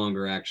no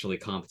longer actually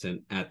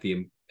competent at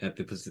the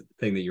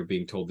thing that you're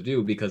being told to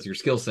do because your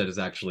skill set is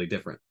actually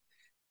different.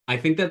 I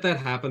think that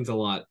happens a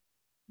lot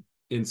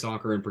in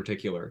soccer in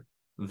particular.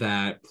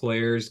 that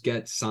players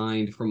get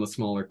signed from a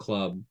smaller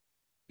club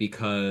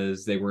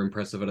because they were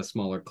impressive at a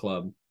smaller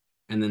club,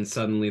 and then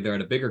suddenly they're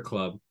at a bigger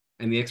club,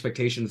 and the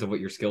expectations of what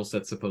your skill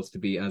set's supposed to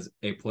be as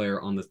a player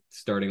on the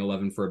starting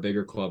 11 for a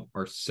bigger club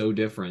are so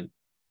different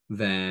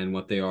than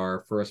what they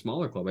are for a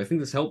smaller club. I think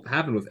this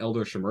happened with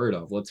Eldor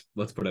Shomurodov.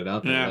 Let's put it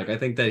out there. Yeah. Like, I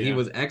think that he Yeah.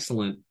 was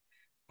excellent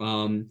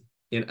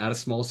at a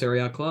small Serie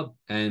A club,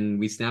 and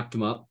we snapped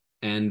him up,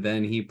 and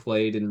then he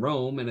played in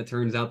Rome, and it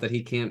turns out that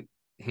he doesn't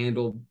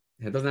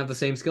have the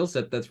same skill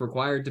set that's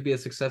required to be a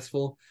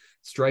successful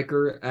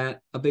striker at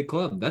a big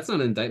club. That's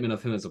not an indictment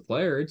of him as a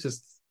player. It's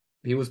just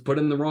he was put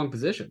in the wrong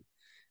position.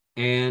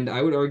 And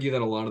I would argue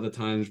that a lot of the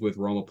times with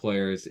Roma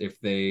players, if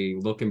they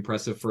look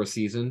impressive for a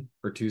season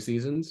or 2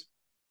 seasons,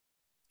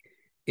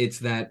 it's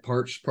that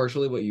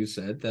partially what you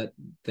said, that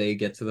they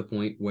get to the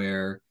point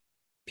where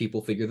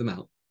people figure them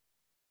out.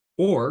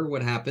 Or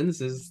what happens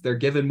is they're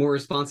given more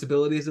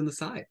responsibilities in the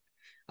side.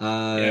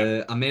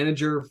 A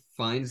manager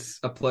finds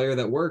a player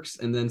that works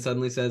and then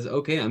suddenly says,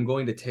 okay, I'm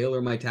going to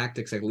tailor my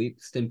tactics at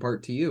least in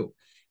part to you.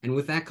 And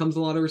with that comes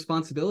a lot of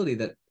responsibility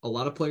that a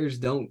lot of players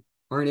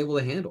aren't able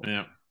to handle.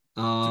 Yeah,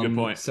 that's a good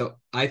point. So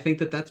I think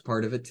that that's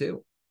part of it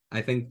too.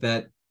 I think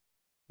that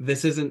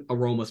this isn't a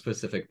Roma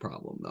specific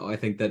problem, though. I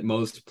think that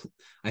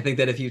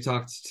if you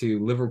talked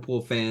to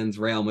Liverpool fans,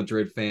 Real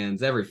Madrid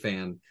fans, every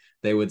fan,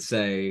 they would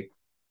say,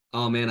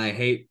 oh man, I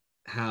hate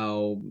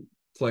how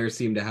players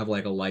seem to have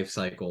like a life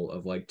cycle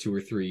of like 2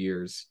 or 3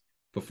 years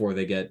before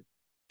they get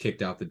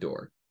kicked out the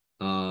door.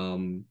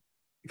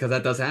 Because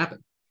that does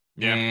happen.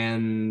 Yeah.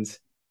 And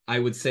I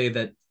would say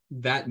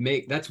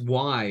that's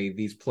why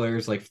these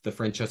players like the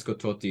Francesco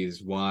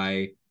Tottis,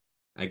 why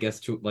I guess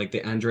to like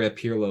the Andrea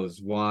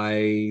Pirlo's,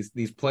 why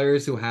these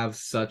players who have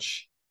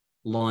such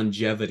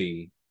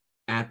longevity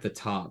at the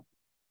top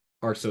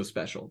are so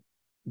special.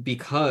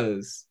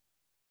 Because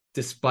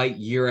despite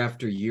year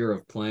after year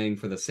of playing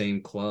for the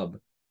same club,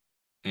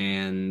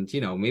 and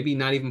maybe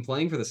not even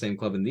playing for the same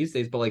club in these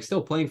days, but like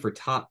still playing for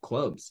top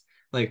clubs,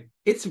 like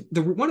it's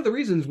one of the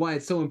reasons why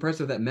it's so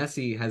impressive that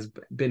Messi has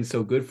been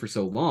so good for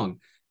so long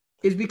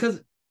is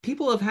because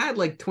people have had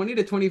like 20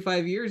 to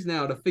 25 years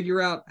now to figure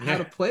out how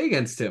to play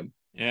against him.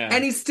 Yeah.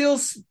 And he's still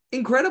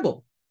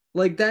incredible.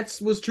 Like that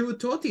was true with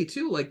Totti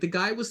too. Like the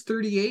guy was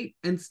 38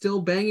 and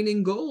still banging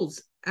in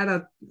goals at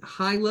a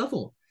high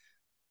level.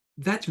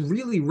 That's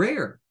really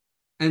rare.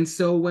 And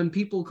so when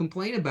people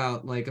complain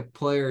about like a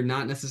player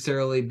not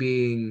necessarily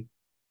being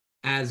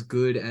as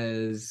good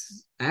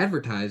as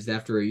advertised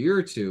after a year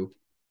or two,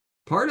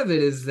 part of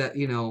it is that,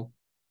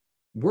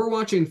 we're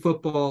watching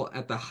football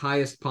at the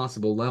highest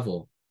possible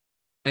level.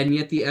 And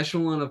yet the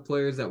echelon of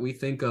players that we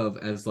think of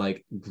as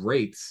like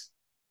greats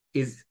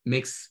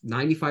makes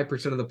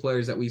 95% of the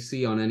players that we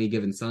see on any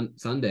given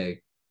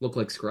Sunday look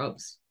like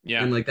scrubs.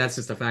 Yeah. And like, that's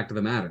just a fact of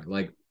the matter.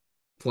 Like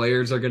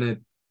players are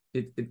going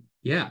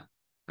to,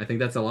 I think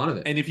that's a lot of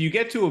it. And if you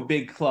get to a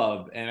big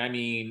club, and I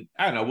mean,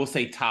 I don't know, we'll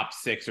say top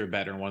 6 or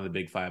better in one of the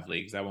big 5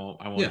 leagues. I won't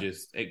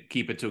just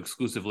keep it to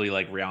exclusively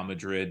like Real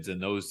Madrid's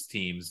and those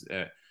teams.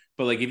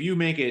 But like if you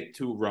make it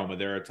to Roma,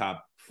 they're a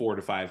top 4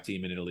 to 5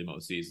 team in Italy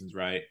most seasons,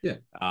 right? Yeah.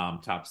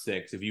 Top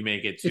 6. If you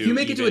make it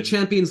to a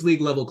Champions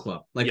League level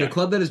club, like a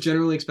club that is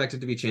generally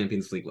expected to be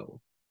Champions League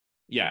level.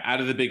 Yeah,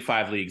 out of the big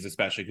 5 leagues,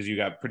 especially because you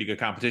got pretty good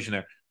competition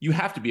there, you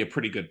have to be a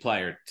pretty good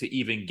player to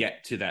even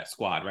get to that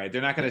squad, right?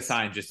 They're not going to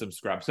sign just some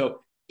scrub.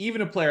 So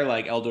even a player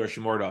like Eldor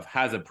Shomurodov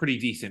has a pretty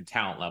decent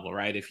talent level,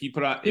 right? If he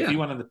if he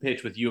went on the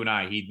pitch with you and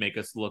I, he'd make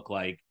us look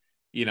like,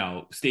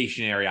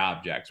 stationary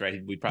objects,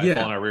 right? We'd probably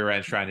fall on our rear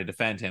ends trying to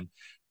defend him.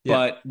 Yeah.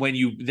 But when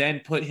you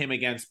then put him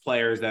against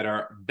players that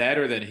are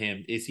better than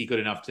him, is he good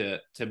enough to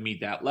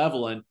meet that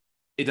level? And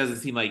it doesn't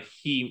seem like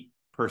he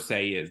per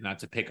se is, not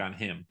to pick on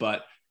him.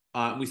 But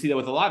we see that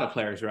with a lot of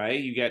players, right?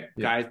 You get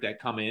guys that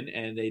come in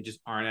and they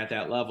just aren't at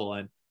that level.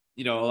 And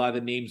a lot of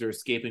the names are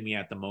escaping me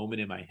at the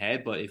moment in my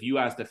head, but if you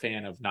asked a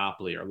fan of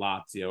Napoli or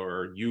Lazio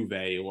or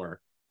Juve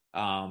or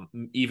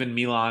even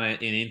Milan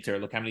and Inter,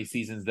 look how many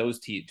seasons those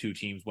 2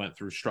 teams went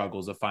through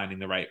struggles of finding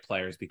the right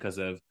players because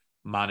of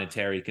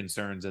monetary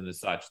concerns and the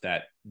such,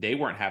 that they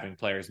weren't having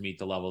players meet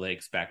the level they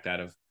expect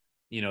out of,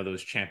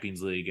 those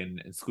Champions League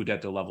and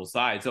Scudetto level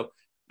sides. So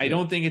I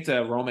don't think it's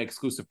a Roma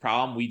exclusive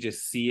problem. We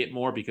just see it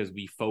more because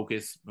we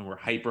focus and we're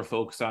hyper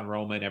focused on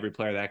Roma and every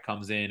player that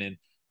comes in, and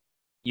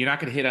you're not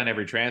going to hit on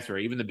every transfer.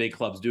 Even the big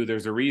clubs do.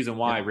 There's a reason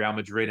why Real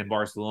Madrid and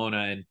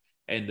Barcelona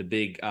and the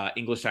big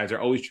English sides are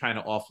always trying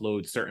to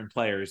offload certain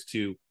players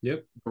to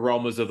the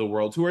Romas of the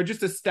world, who are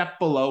just a step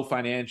below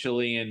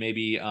financially and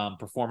maybe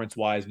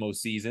performance-wise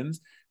most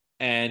seasons.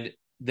 And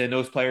then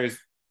those players,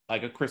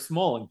 like a Chris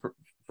Smalling,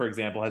 for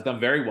example, has done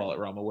very well at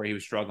Roma, where he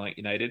was struggling at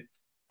United.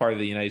 Part of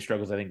the United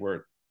struggles, I think,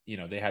 were,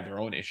 they had their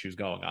own issues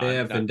going on. They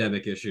have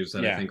endemic issues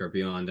that I think are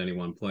beyond any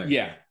one player.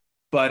 Yeah.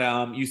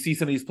 But you see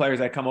some of these players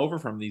that come over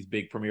from these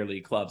big Premier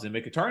League clubs, and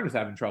Mkhitaryan was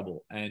having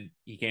trouble, and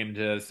he came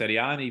to Serie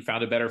A and he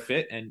found a better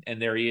fit, and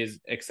there he is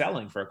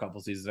excelling for a couple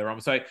seasons at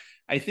Roma. So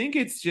I think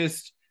it's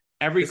just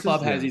every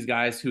club has these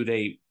guys who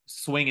they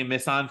swing and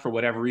miss on for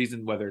whatever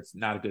reason, whether it's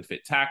not a good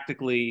fit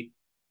tactically,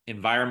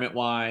 environment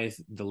wise,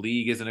 the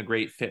league isn't a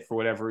great fit for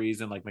whatever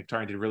reason. Like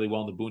Mkhitaryan did really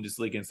well in the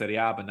Bundesliga and Serie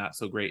A, but not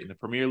so great in the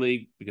Premier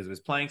League because of his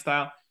playing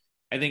style.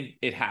 I think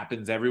it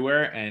happens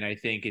everywhere, and I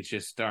think it's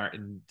just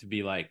starting to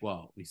be like,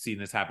 well, we've seen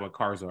this happen with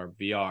Karsdorp,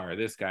 VR,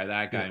 this guy,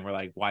 that guy, and we're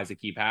like, why does it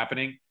keep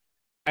happening?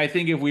 I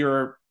think if we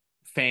were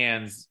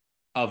fans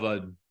of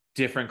a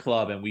different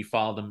club and we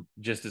followed them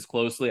just as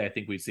closely, I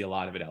think we'd see a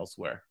lot of it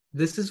elsewhere.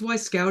 This is why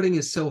scouting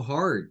is so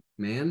hard,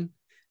 man,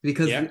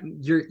 because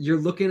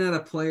you're looking at a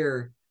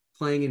player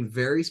playing in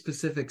very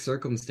specific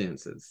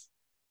circumstances,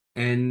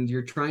 and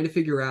you're trying to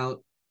figure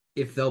out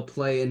if they'll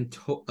play in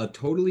a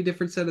totally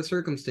different set of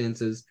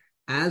circumstances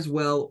as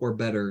well or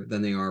better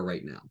than they are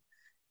right now.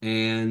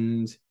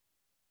 And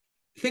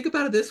think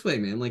about it this way,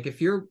 man. Like if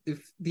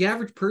the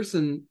average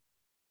person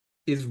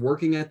is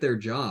working at their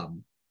job,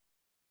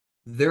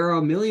 there are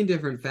a million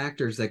different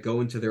factors that go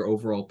into their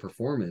overall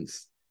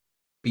performance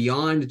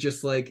beyond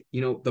just like,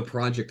 the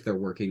project they're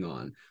working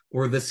on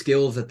or the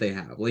skills that they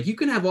have. Like you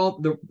can have all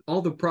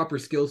the proper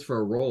skills for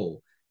a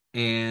role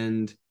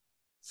and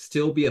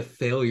still be a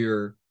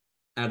failure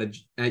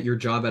at your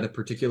job at a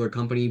particular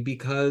company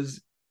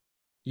because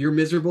you're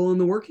miserable in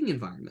the working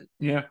environment.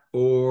 Yeah.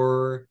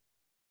 Or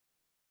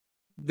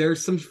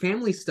there's some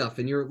family stuff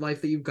in your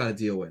life that you've got to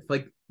deal with.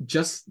 Like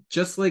just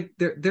like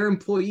they're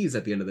employees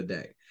at the end of the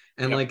day.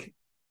 And like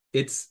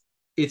it's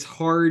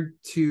hard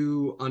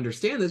to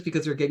understand this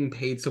because they're getting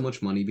paid so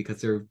much money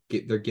because they're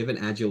given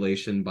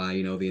adulation by,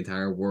 the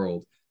entire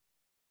world.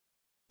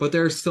 But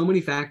there are so many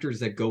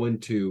factors that go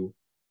into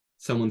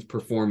someone's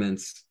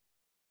performance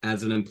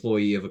as an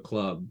employee of a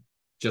club,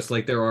 just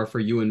like there are for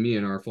you and me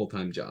in our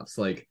full-time jobs.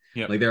 Like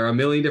there are a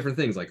million different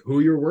things, like who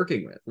you're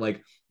working with.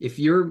 Like if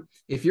you're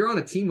on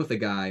a team with a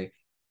guy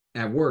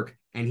at work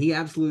and he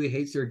absolutely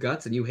hates your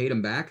guts and you hate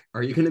him back,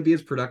 are you going to be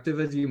as productive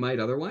as you might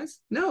otherwise?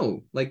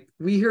 No. Like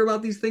we hear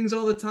about these things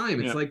all the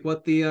time. It's like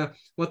what the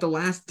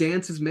Last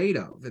Dance is made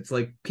of. It's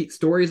like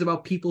stories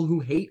about people who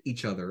hate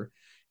each other,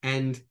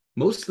 and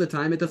most of the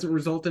time it doesn't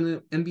result in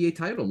an NBA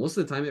title. Most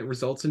of the time it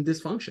results in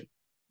dysfunction.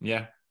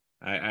 Yeah,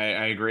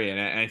 I agree, and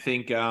I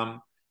think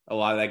a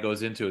lot of that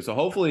goes into it. So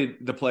hopefully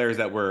the players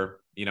that we're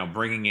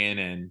bringing in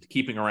and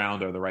keeping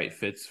around are the right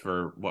fits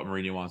for what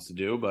Mourinho wants to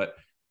do, but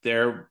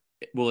there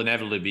will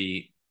inevitably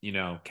be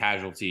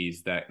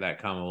casualties that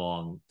come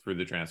along through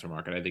the transfer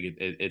market. I think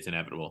it's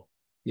inevitable.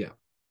 Yeah.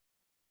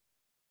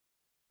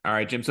 All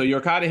right, Jim. So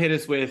Yorkada hit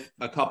us with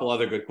a couple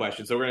other good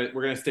questions. So we're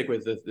gonna stick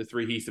with the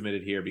three he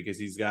submitted here because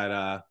he's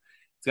got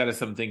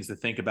some things to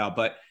think about.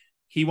 But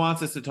he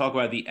wants us to talk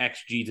about the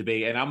XG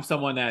debate, and I'm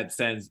someone that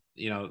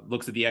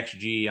looks at the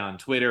XG on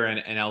Twitter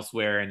and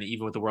elsewhere, and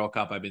even with the World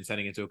Cup, I've been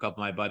sending it to a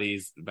couple of my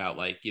buddies about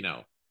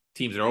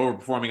teams that are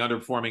overperforming,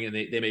 underperforming, and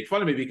they make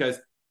fun of me because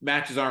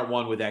matches aren't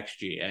won with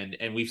XG,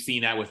 and we've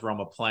seen that with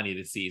Roma plenty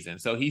this season.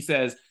 So he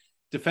says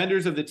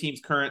defenders of the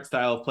team's current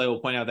style of play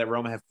will point out that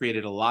Roma have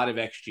created a lot of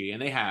XG, and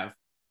they have,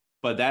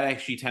 but that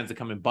XG tends to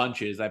come in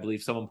bunches. I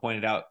believe someone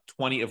pointed out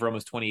 20 of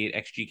Roma's 28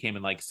 XG came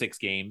in like 6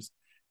 games,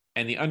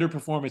 and the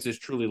underperformance is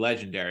truly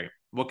legendary.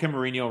 What can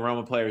Mourinho and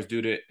Roma players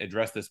do to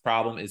address this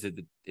problem? Is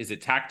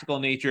it tactical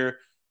nature?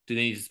 Do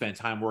they need to spend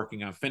time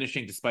working on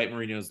finishing despite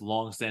Mourinho's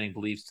long-standing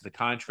beliefs to the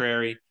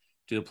contrary?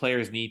 Do the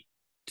players need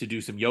to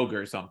do some yoga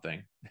or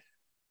something?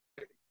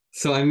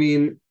 So, I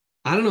mean,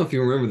 I don't know if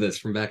you remember this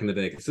from back in the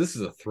day, because this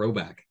is a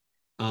throwback.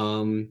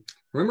 Remember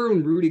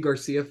when Rudy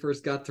Garcia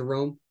first got to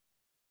Rome?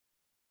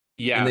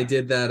 Yeah. And they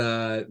did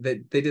that,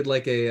 they did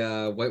like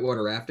a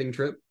whitewater rafting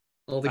trip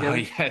all together?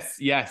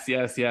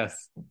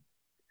 Yes.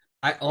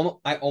 I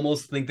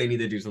almost think they need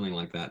to do something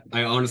like that.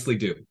 I honestly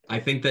do. I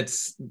think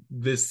that's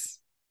this,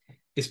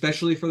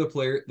 especially for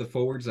the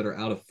forwards that are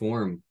out of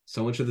form,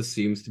 so much of this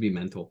seems to be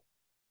mental.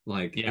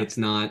 Like, it's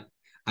not,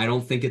 I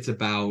don't think it's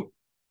about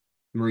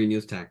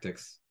Mourinho's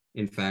tactics.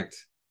 In fact,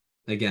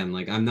 again,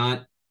 like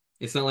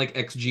it's not like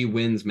XG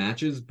wins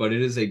matches, but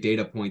it is a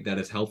data point that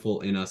is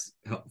helpful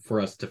for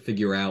us to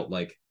figure out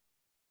like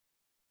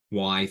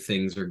why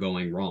things are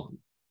going wrong.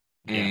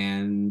 Yeah.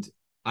 And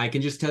I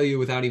can just tell you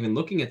without even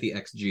looking at the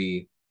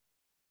XG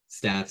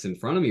stats in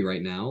front of me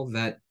right now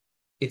that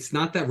it's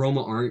not that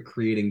Roma aren't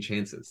creating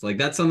chances. Like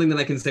that's something that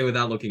I can say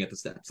without looking at the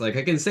stats. Like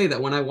I can say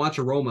that when I watch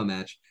a Roma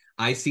match,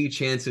 I see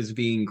chances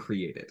being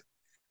created.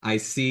 I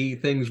see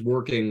things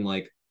working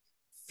like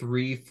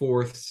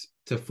 3/4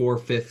 to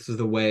 4/5 of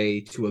the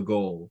way to a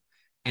goal,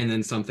 and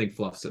then something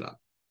fluffs it up.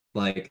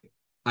 Like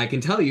I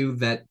can tell you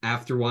that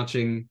after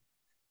watching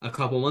a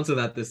couple months of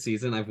that this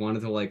season, I've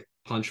wanted to like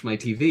punch my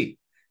TV.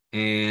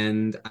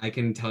 And I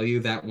can tell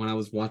you that when I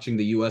was watching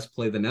the US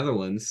play the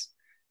Netherlands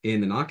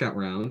in the knockout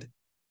round,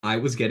 I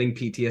was getting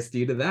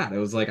PTSD to that. I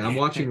was like, I'm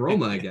watching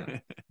Roma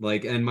again.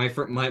 Like, and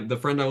the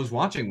friend I was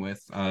watching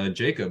with,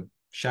 Jacob,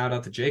 shout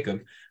out to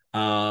Jacob.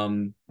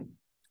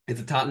 It's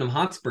a Tottenham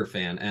Hotspur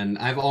fan, and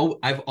I've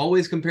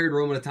always compared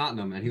Roma to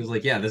Tottenham, and he was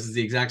like, yeah, this is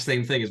the exact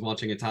same thing as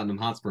watching a Tottenham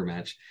Hotspur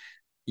match.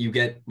 You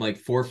get like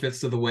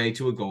 4/5 of the way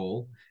to a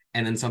goal,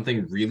 and then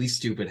something really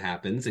stupid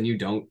happens, and you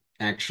don't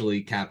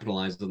actually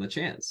capitalize on the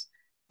chance.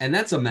 And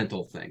that's a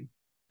mental thing.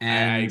 I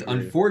And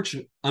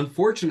agree.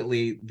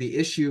 unfortunately, the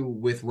issue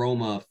with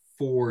Roma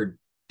for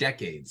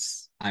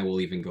decades, I will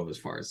even go as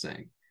far as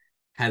saying,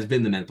 has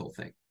been the mental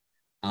thing.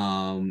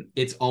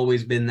 It's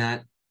always been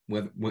that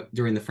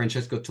during the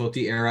Francesco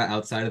Totti era,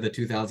 outside of the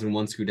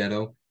 2001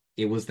 Scudetto,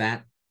 it was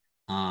that.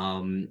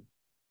 Um,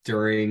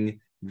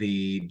 During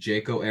the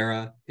Jaco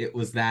era, it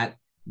was that.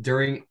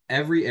 During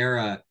every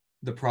era,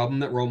 the problem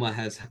that Roma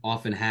has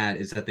often had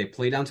is that they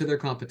play down to their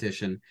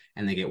competition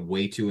and they get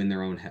way too in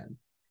their own head.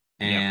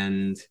 Yeah.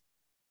 And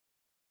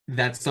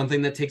that's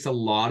something that takes a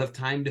lot of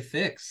time to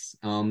fix.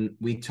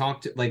 We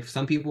talked, like,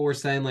 some people were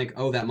saying, like,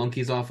 oh, that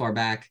monkey's off our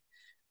back.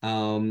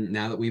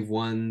 Now that we've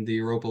won the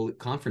Europa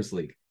Conference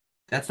League.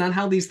 That's not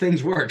how these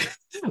things work.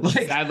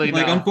 Sadly,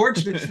 like no.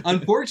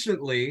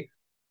 unfortunately,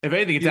 If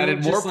anything, it's you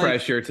added don't more just like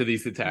pressure to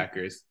these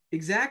attackers.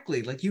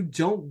 exactly like you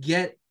don't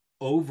get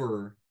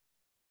over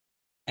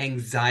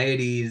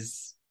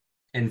anxieties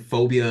and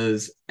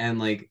phobias and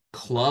like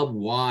club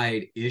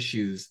wide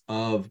issues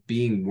of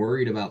being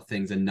worried about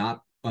things and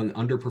not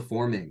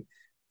underperforming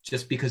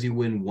just because you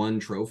win one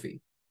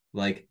trophy.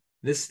 Like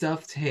this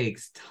stuff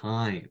takes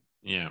time.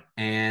 Yeah.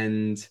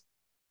 And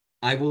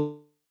I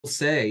will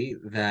say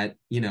that,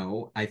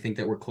 I think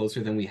that we're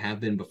closer than we have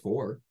been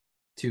before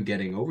to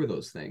getting over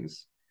those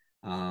things.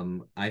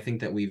 I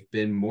think that we've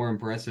been more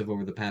impressive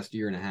over the past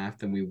year and a half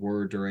than we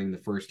were during the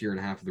first year and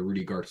a half of the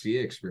Rudy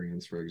Garcia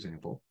experience, for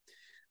example.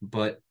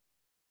 But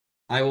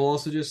I will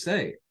also just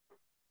say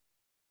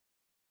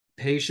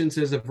patience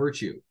is a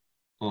virtue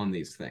on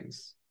these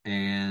things,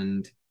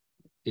 and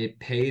it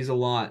pays a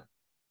lot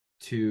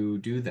to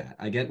do that.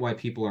 I get why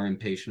people are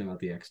impatient about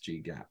the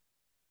XG gap,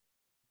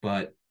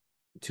 but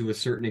to a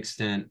certain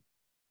extent,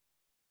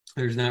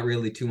 there's not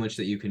really too much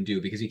that you can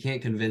do because you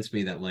can't convince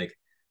me that, like,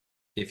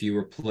 if you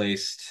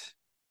replaced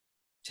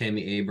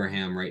Tammy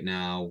Abraham right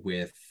now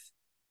with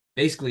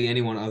basically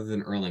anyone other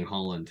than Erling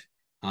Haaland,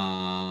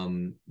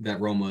 that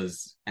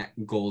Roma's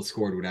goals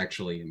scored would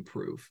actually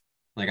improve.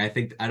 Like,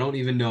 I don't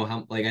even know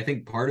how, like, I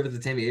think part of it's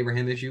the Tammy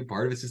Abraham issue,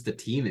 part of it's just a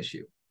team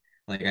issue.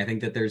 Like, I think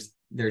that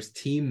there's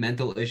team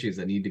mental issues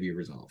that need to be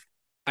resolved.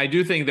 I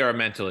do think there are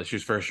mental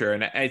issues for sure.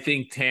 And I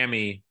think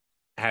Tammy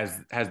has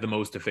the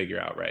most to figure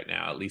out right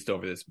now, at least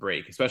over this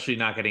break, especially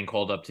not getting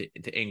called up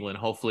to England.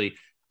 Hopefully,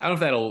 I don't know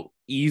if that'll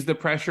ease the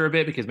pressure a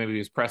bit because maybe he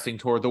was pressing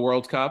toward the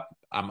World Cup.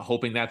 I'm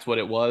hoping that's what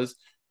it was.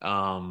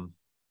 And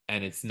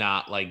it's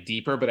not like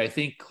deeper, but I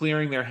think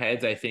clearing their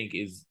heads, I think,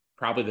 is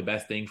probably the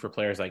best thing for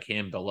players like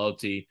him,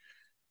 Belotti.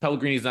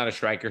 Pellegrini's not a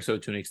striker, so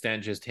to an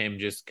extent, just him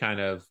just kind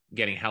of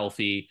getting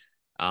healthy.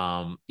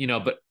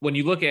 But when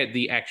you look at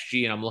the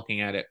XG, and I'm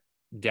looking at it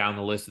down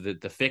the list of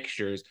the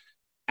fixtures,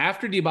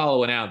 after Dybala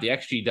went out, the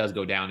XG does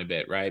go down a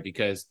bit, right?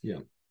 Because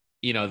Yeah.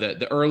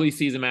 The early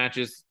season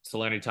matches,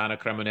 Salernitana,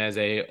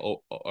 Cremonese,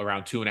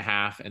 around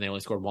 2.5, and they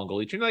only scored one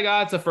goal each. And you're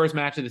like, it's the first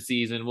match of the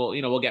season.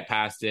 We'll get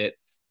past it.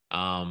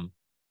 Overperformed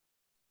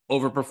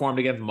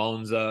against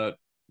Monza.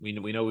 We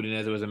know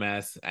Udinese was a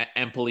mess.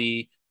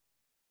 Empoli,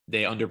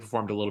 they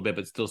underperformed a little bit,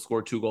 but still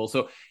scored 2 goals.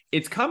 So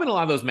it's come in a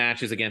lot of those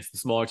matches against the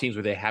smaller teams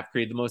where they have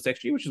created the most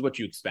XG, which is what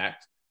you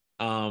expect.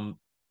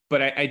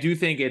 But I do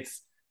think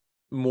it's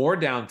more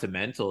down to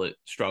mental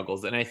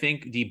struggles. And I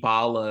think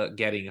Dybala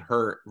getting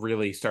hurt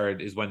really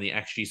is when the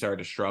XG started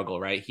to struggle,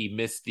 right? He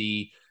missed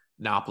the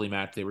Napoli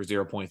match. They were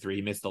 0.3.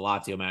 He missed the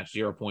Lazio match,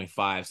 0.5.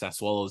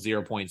 Sassuolo,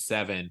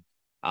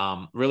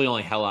 0.7. Really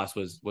only Hellas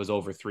was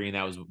over 3, and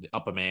that was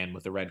up a man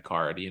with a red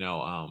card.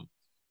 Inter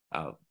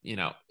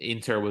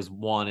was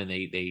 1, and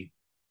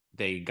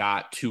they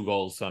got 2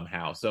 goals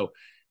somehow. So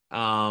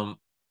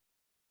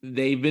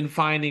they've been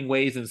finding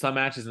ways in some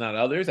matches, not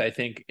others. I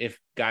think if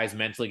guys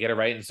mentally get it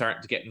right and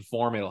start to get in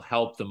form, it'll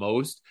help the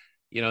most.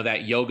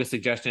 That yoga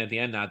suggestion at the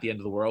end, not the end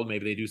of the world.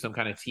 Maybe they do some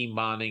kind of team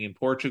bonding in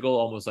Portugal,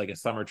 almost like a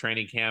summer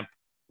training camp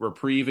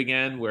reprieve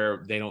again,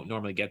 where they don't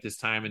normally get this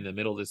time in the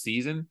middle of the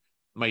season.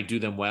 Might do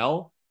them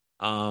well.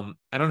 I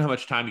don't know how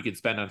much time you can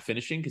spend on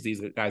finishing because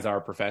these guys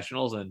are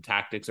professionals and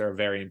tactics are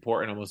very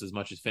important almost as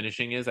much as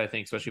finishing is, I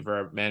think, especially for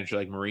a manager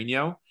like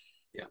Mourinho.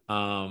 Yeah.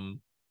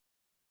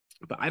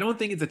 But I don't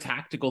think it's a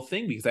tactical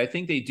thing because I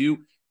think they do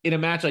in a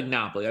match like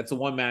Napoli. That's the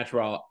one match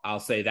where I'll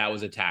say that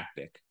was a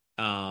tactic.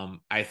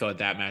 I thought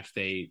that match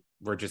they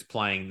were just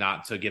playing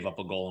not to give up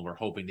a goal and were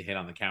hoping to hit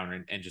on the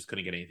counter and just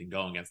couldn't get anything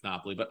going against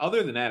Napoli. But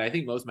other than that, I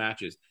think most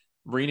matches,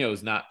 Mourinho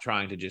is not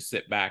trying to just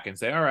sit back and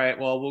say, all right,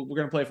 well, we're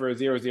going to play for a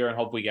 0-0 and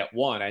hope we get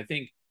 1. I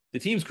think the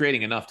team's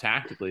creating enough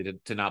tactically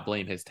to not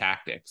blame his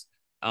tactics.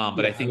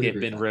 But I think they've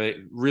been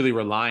really, really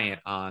reliant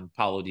on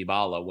Paulo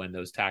Dybala when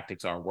those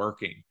tactics are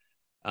working.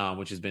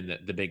 Which has been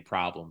the big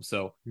problem.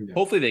 So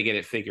hopefully they get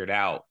it figured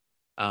out.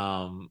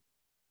 I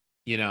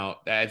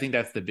think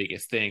that's the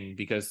biggest thing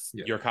because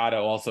Yorkada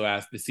also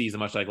asked the season,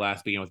 much like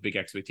last, began with big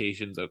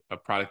expectations, a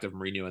product of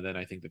Mourinho. And then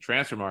I think the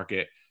transfer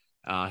market,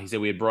 he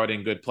said we had brought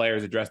in good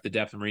players, addressed the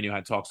depth Mourinho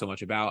had talked so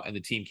much about, and the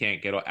team can't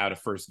get out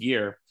of first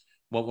gear.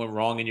 What went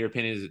wrong, in your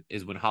opinion,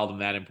 is when Haldum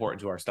that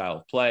important to our style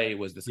of play?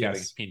 Was the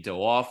scouting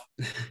Pinto off?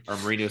 Are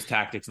Mourinho's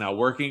tactics not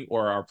working?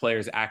 Or are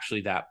players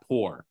actually that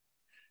poor?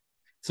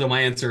 So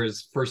my answer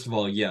is, first of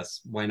all,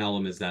 yes,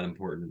 Wijnaldum is that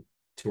important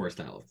to our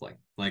style of play.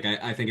 Like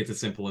I think it's as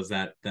simple as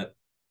that. That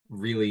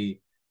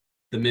really,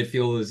 the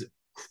midfield is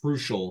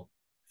crucial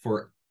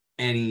for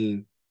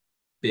any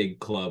big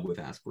club with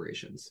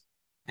aspirations.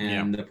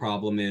 Yeah. And the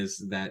problem is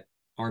that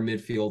our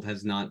midfield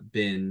has not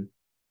been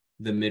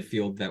the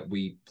midfield that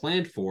we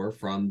planned for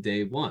from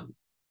day one.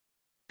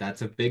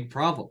 That's a big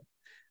problem.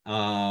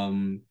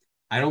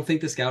 I don't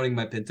think the scouting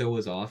by Pinto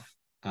was off.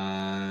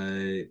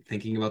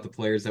 Thinking about the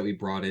players that we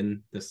brought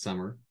in this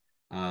summer,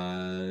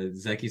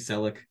 Zeki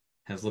Selik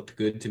has looked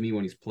good to me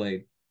when he's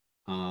played.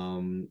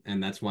 And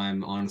that's why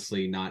I'm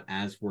honestly not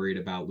as worried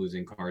about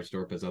losing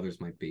Karsdorp as others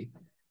might be.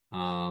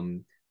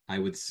 I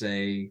would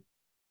say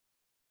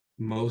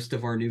most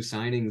of our new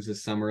signings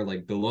this summer,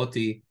 like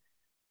Belotti,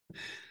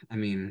 I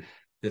mean,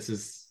 this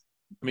is.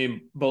 I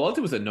mean, Belotti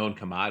was a known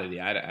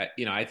commodity.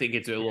 I think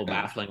it's a little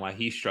baffling why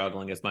he's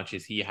struggling as much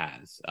as he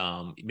has.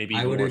 Maybe I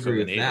even would more agree so than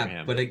with that,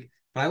 Abraham.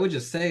 but I would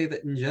just say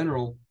that in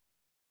general,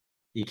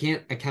 you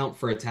can't account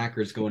for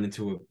attackers going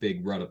into a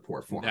big rut of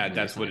poor form.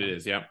 That's what it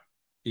is. Yep.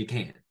 You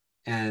can't.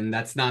 And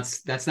that's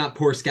not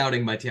poor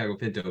scouting by Thiago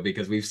Pinto,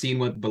 because we've seen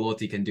what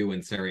Belotti can do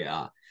in Serie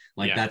A.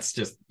 Like that's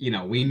just,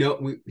 we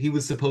know he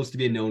was supposed to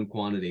be a known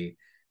quantity,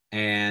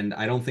 and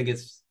I don't think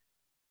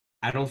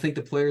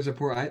the players are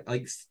poor.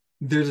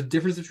 There's a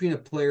difference between a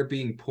player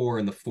being poor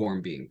and the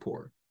form being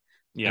poor.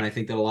 Yeah. And I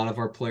think that a lot of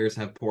our players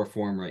have poor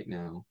form right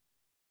now,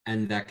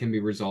 and that can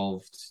be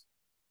resolved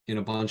in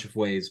a bunch of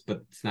ways,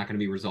 but it's not going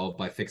to be resolved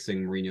by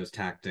fixing Mourinho's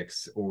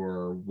tactics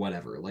or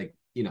whatever. Like,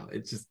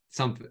 it's just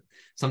something.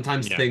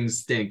 Sometimes things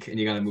stink and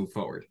you got to move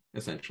forward,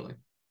 essentially.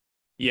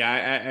 Yeah,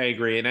 I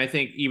agree. And I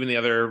think even the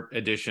other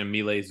addition,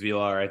 Miles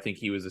Villar, I think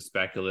he was a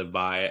speculative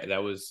buy.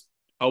 That was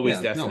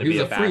always destined to be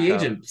a backup. Free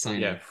agent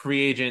signing. Yeah,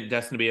 free agent,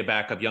 destined to be a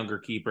backup, younger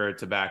keeper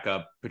to back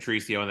up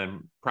Patricio, and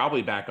then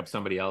probably back up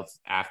somebody else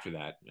after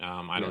that.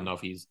 I don't know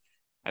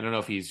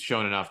if he's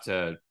shown enough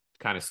to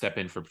kind of step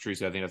in for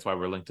Patricio. I think that's why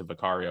we're linked to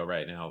Vicario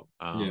right now.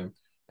 And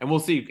we'll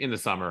see in the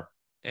summer,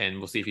 and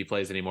we'll see if he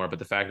plays anymore. But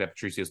the fact that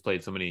Patricio's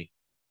played so many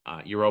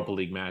Europa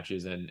League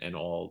matches and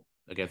all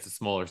against the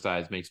smaller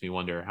sides makes me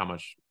wonder how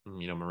much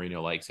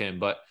Mourinho likes him.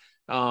 But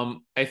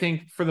I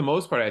think for the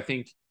most part, I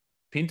think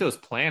Pinto's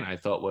plan I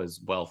thought was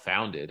well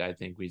founded. I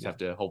think we just have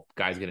to hope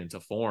guys get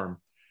into form.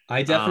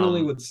 I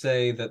definitely would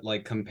say that,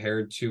 like,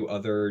 compared to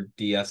other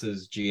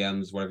DSs,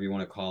 GMs, whatever you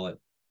want to call it,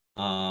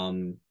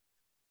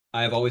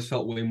 I have always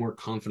felt way more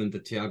confident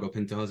that Thiago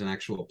Pinto has an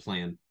actual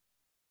plan.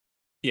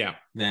 Yeah.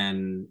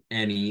 Than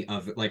any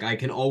of it. Like, I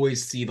can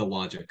always see the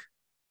logic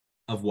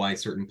of why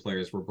certain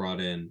players were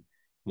brought in,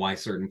 why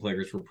certain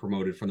players were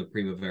promoted from the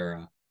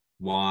Primavera,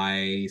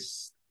 why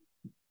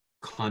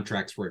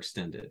contracts were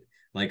extended.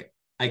 Like,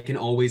 I can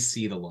always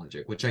see the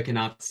logic, which I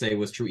cannot say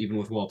was true even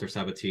with Walter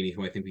Sabatini,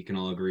 who I think we can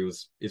all agree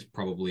is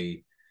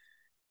probably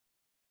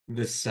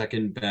the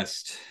second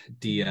best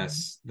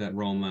DS that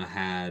Roma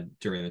had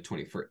during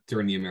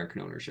the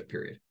American ownership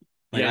period.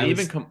 Like,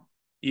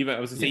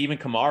 even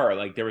Kamara,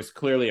 like, there was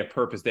clearly a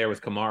purpose there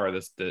with Kamara,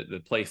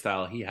 the play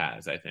style he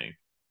has, I think,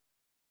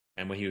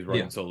 and when he was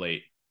running so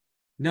late.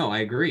 No, I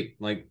agree.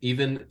 Like,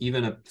 even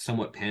a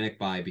somewhat panic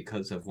buy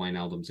because of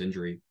Wijnaldum's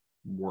injury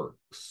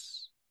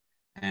works.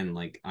 And,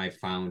 like, I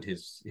found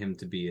him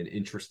to be an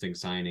interesting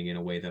signing in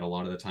a way that a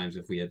lot of the times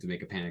if we had to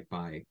make a panic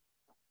buy,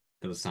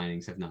 those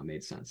signings have not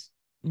made sense.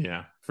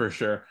 Yeah, for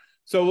sure.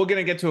 So we're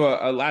going to get to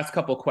a last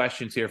couple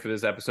questions here for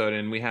this episode,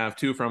 and we have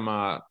two from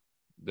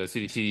the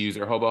CDT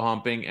user Hobo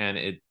Humping,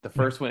 and the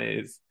first one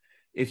is,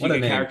 if you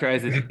could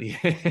characterize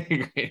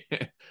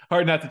it,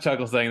 hard not to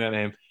chuckle saying that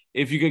name.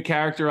 If you could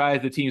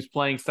characterize the team's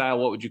playing style,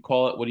 what would you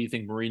call it? What do you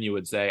think Mourinho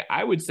would say?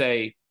 I would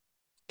say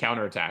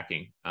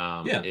counterattacking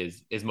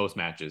is most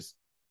matches.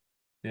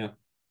 Yeah.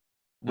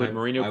 Would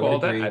Mourinho call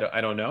that?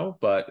 I don't know,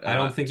 but I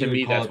don't think to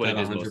me that's what it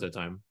is most of the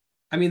time.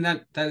 I mean,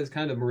 that is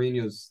kind of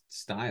Mourinho's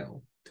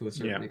style to a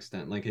certain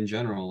extent. Like, in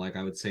general, like,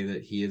 I would say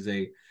that he is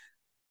a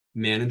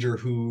manager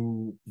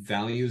who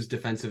values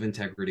defensive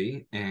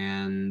integrity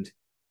and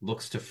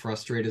looks to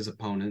frustrate his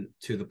opponent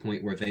to the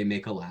point where they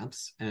make a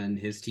lapse and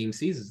his team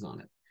seizes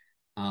on it.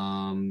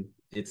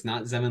 It's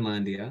not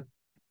Zemanlandia,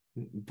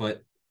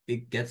 but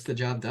it gets the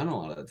job done a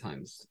lot of the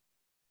times.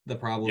 The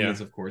problem is,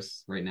 of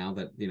course, right now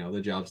that,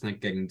 the job's not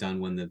getting done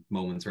when the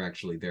moments are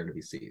actually there to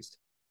be seized.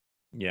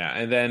 Yeah.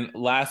 And then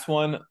last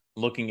one,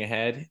 looking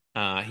ahead,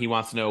 he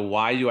wants to know,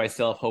 why do I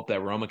still have hope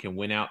that Roma can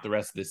win out the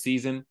rest of the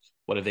season?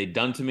 What have they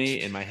done to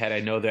me? In my head, I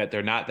know that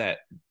they're not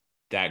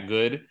that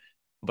good,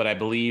 but I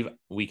believe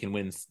we can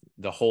win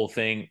the whole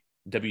thing.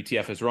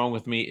 WTF is wrong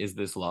with me? Is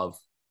this love?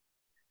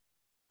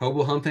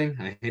 Hobo Humping,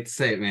 I hate to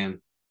say it,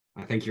 man.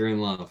 I think you're in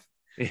love.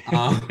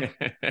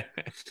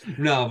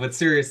 No, but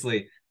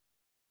seriously,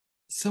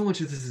 so much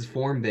of this is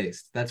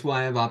form-based. That's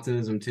why I have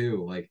optimism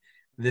too. Like,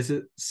 this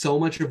is so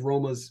much of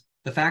Roma's...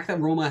 The fact that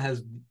Roma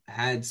has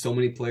had so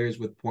many players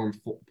with poor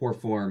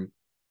form,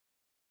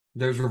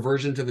 there's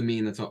reversion to the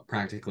mean that's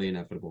practically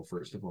inevitable,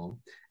 first of all.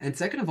 And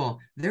second of all,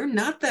 they're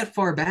not that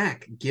far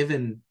back,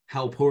 given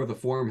how poor the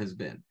form has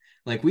been.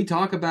 Like, we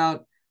talk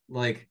about,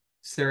 like,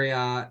 Serie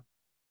A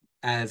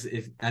as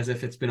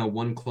if it's been a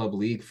one club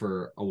league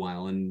for a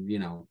while, and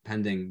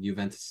pending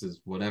Juventus's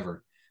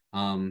whatever,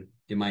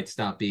 it might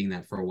stop being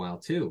that for a while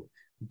too.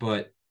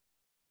 But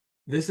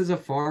this is a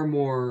far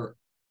more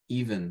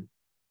even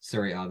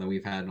Serie A than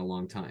we've had in a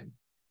long time.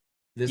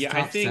 This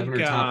top 7 or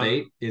top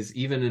 8 is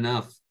even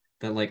enough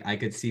that like I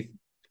could see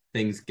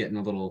things getting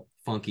a little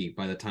funky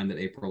by the time that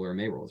April or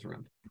May rolls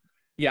around.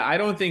 Yeah, I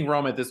don't think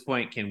Rome at this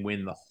point can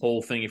win the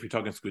whole thing. If you're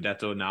talking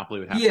Scudetto,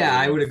 Napoli would have to. Yeah,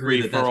 I would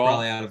agree that that's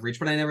probably out of reach,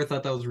 but I never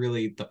thought that was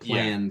really the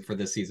plan for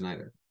this season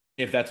either.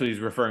 If that's what he's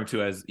referring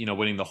to as,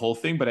 winning the whole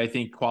thing. But I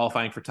think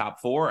qualifying for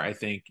top 4, I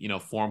think,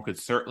 form could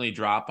certainly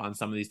drop on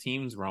some of these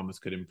teams. Roma's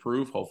could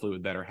improve, hopefully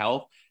with better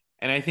health.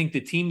 And I think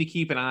the team to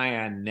keep an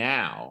eye on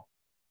now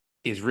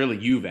is really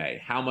Juve.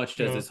 How much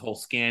does this whole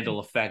scandal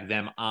affect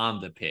them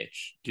on the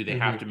pitch? Do they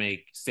have to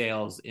make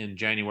sales in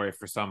January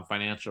for some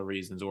financial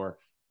reasons, or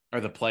are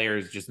the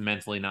players just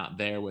mentally not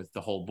there with the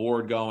whole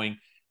board going?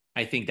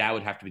 I think that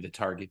would have to be the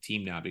target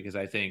team now, because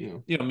I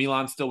think,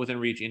 Milan's still within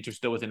reach, Inter's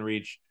still within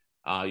reach.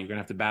 You're going to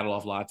have to battle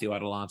off Lazio,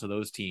 Atalanta,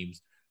 those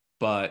teams.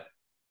 But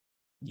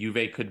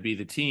Juve could be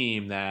the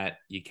team that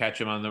you catch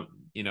them on the,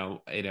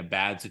 in a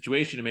bad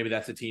situation. And maybe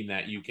that's a team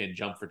that you can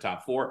jump for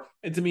top 4.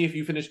 And to me, if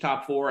you finish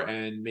top 4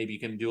 and maybe you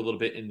can do a little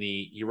bit in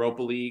the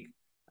Europa League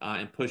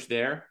and push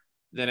there,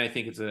 then I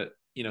think it's a,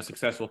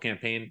 successful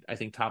campaign. I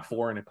think top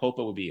 4 in a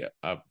Copa would be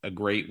a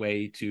great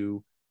way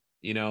to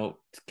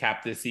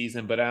cap this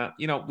season. But,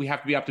 we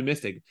have to be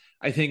optimistic.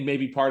 I think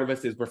maybe part of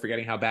us is we're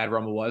forgetting how bad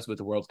Roma was with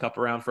the World Cup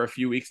around for a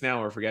few weeks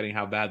now. We're forgetting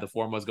how bad the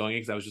form was going,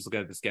 because I was just looking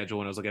at the schedule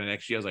when I was looking at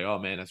next year. I was like, oh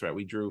man, that's right.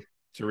 We drew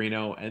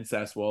Torino and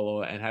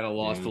Sassuolo and had a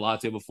loss to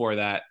Lazio before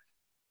that.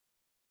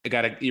 I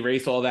got to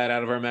erase all that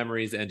out of our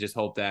memories and just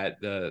hope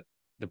that the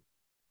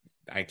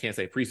I can't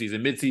say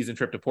preseason, mid-season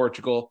trip to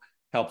Portugal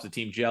helps the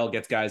team gel,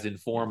 gets guys in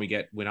form. We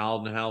get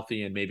Wijnaldum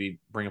healthy and maybe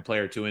bring a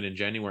player or two in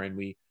January, and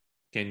we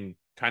can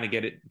kind of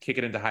kick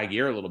it into high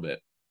gear a little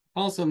bit.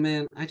 Also,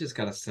 man, I just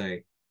got to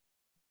say,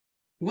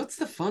 what's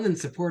the fun in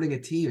supporting a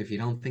team if you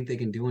don't think they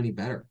can do any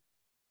better?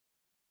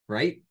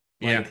 Right?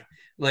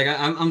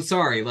 I'm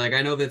sorry. Like,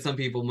 I know that some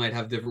people might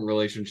have different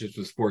relationships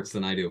with sports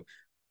than I do,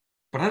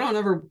 but I don't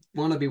ever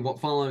want to be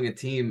following a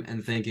team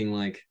and thinking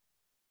like,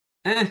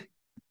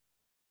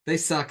 they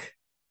suck.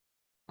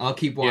 I'll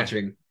keep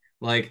watching. Yeah.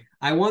 Like,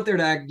 I want there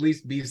to at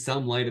least be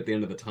some light at the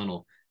end of the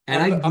tunnel.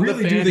 And I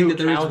really do think that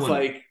there is one.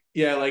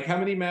 Like how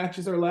many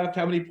matches are left?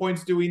 How many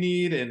points do we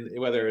need? And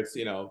whether it's,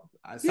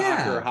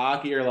 soccer or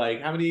hockey, or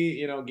like how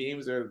many,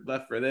 games are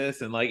left for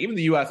this? And like, even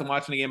the U.S., I'm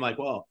watching a game like,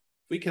 well,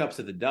 if we can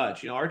upset the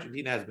Dutch,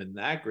 Argentina hasn't been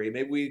that great.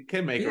 Maybe we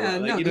can make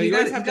it. Like, you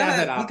always have to have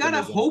that optimism.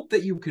 You got to hope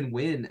that you can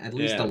win at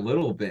least a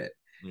little bit.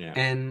 Yeah.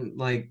 And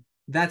like,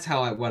 that's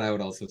what I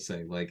would also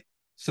say. Like,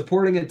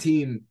 supporting a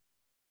team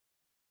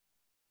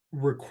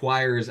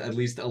requires at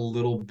least a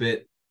little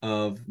bit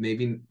of,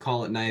 maybe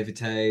call it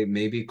naivete,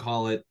 maybe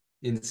call it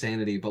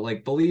insanity, but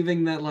like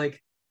believing that,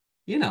 like,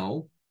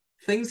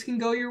 things can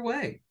go your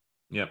way.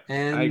 Yep.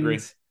 And I agree.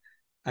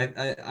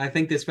 I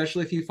think that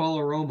especially if you follow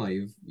Roma,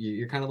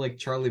 you're kind of like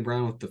Charlie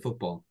Brown with the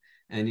football,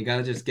 and you got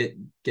to just get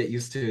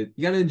used to it.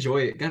 You got to enjoy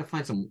it. You got to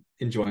find some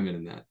enjoyment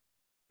in that.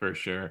 For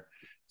sure.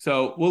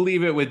 So we'll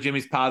leave it with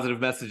Jimmy's positive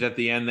message at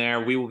the end there.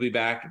 We will be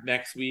back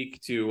next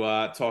week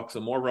to talk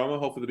some more Roma.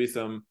 Hopefully there'll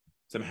be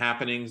some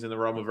happenings in the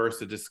Romaverse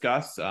to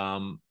discuss.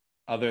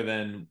 Other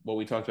than what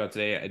we talked about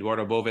today,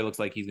 Eduardo Bove looks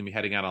like he's going to be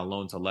heading out on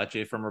loan to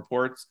Lecce from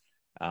reports.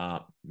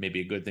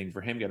 Maybe a good thing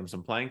for him, get him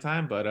some playing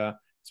time. But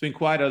it's been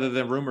quiet other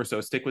than rumors,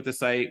 so stick with the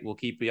site. We'll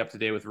keep you up to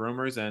date with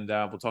rumors, and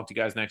we'll talk to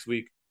you guys next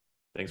week.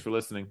 Thanks for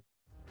listening.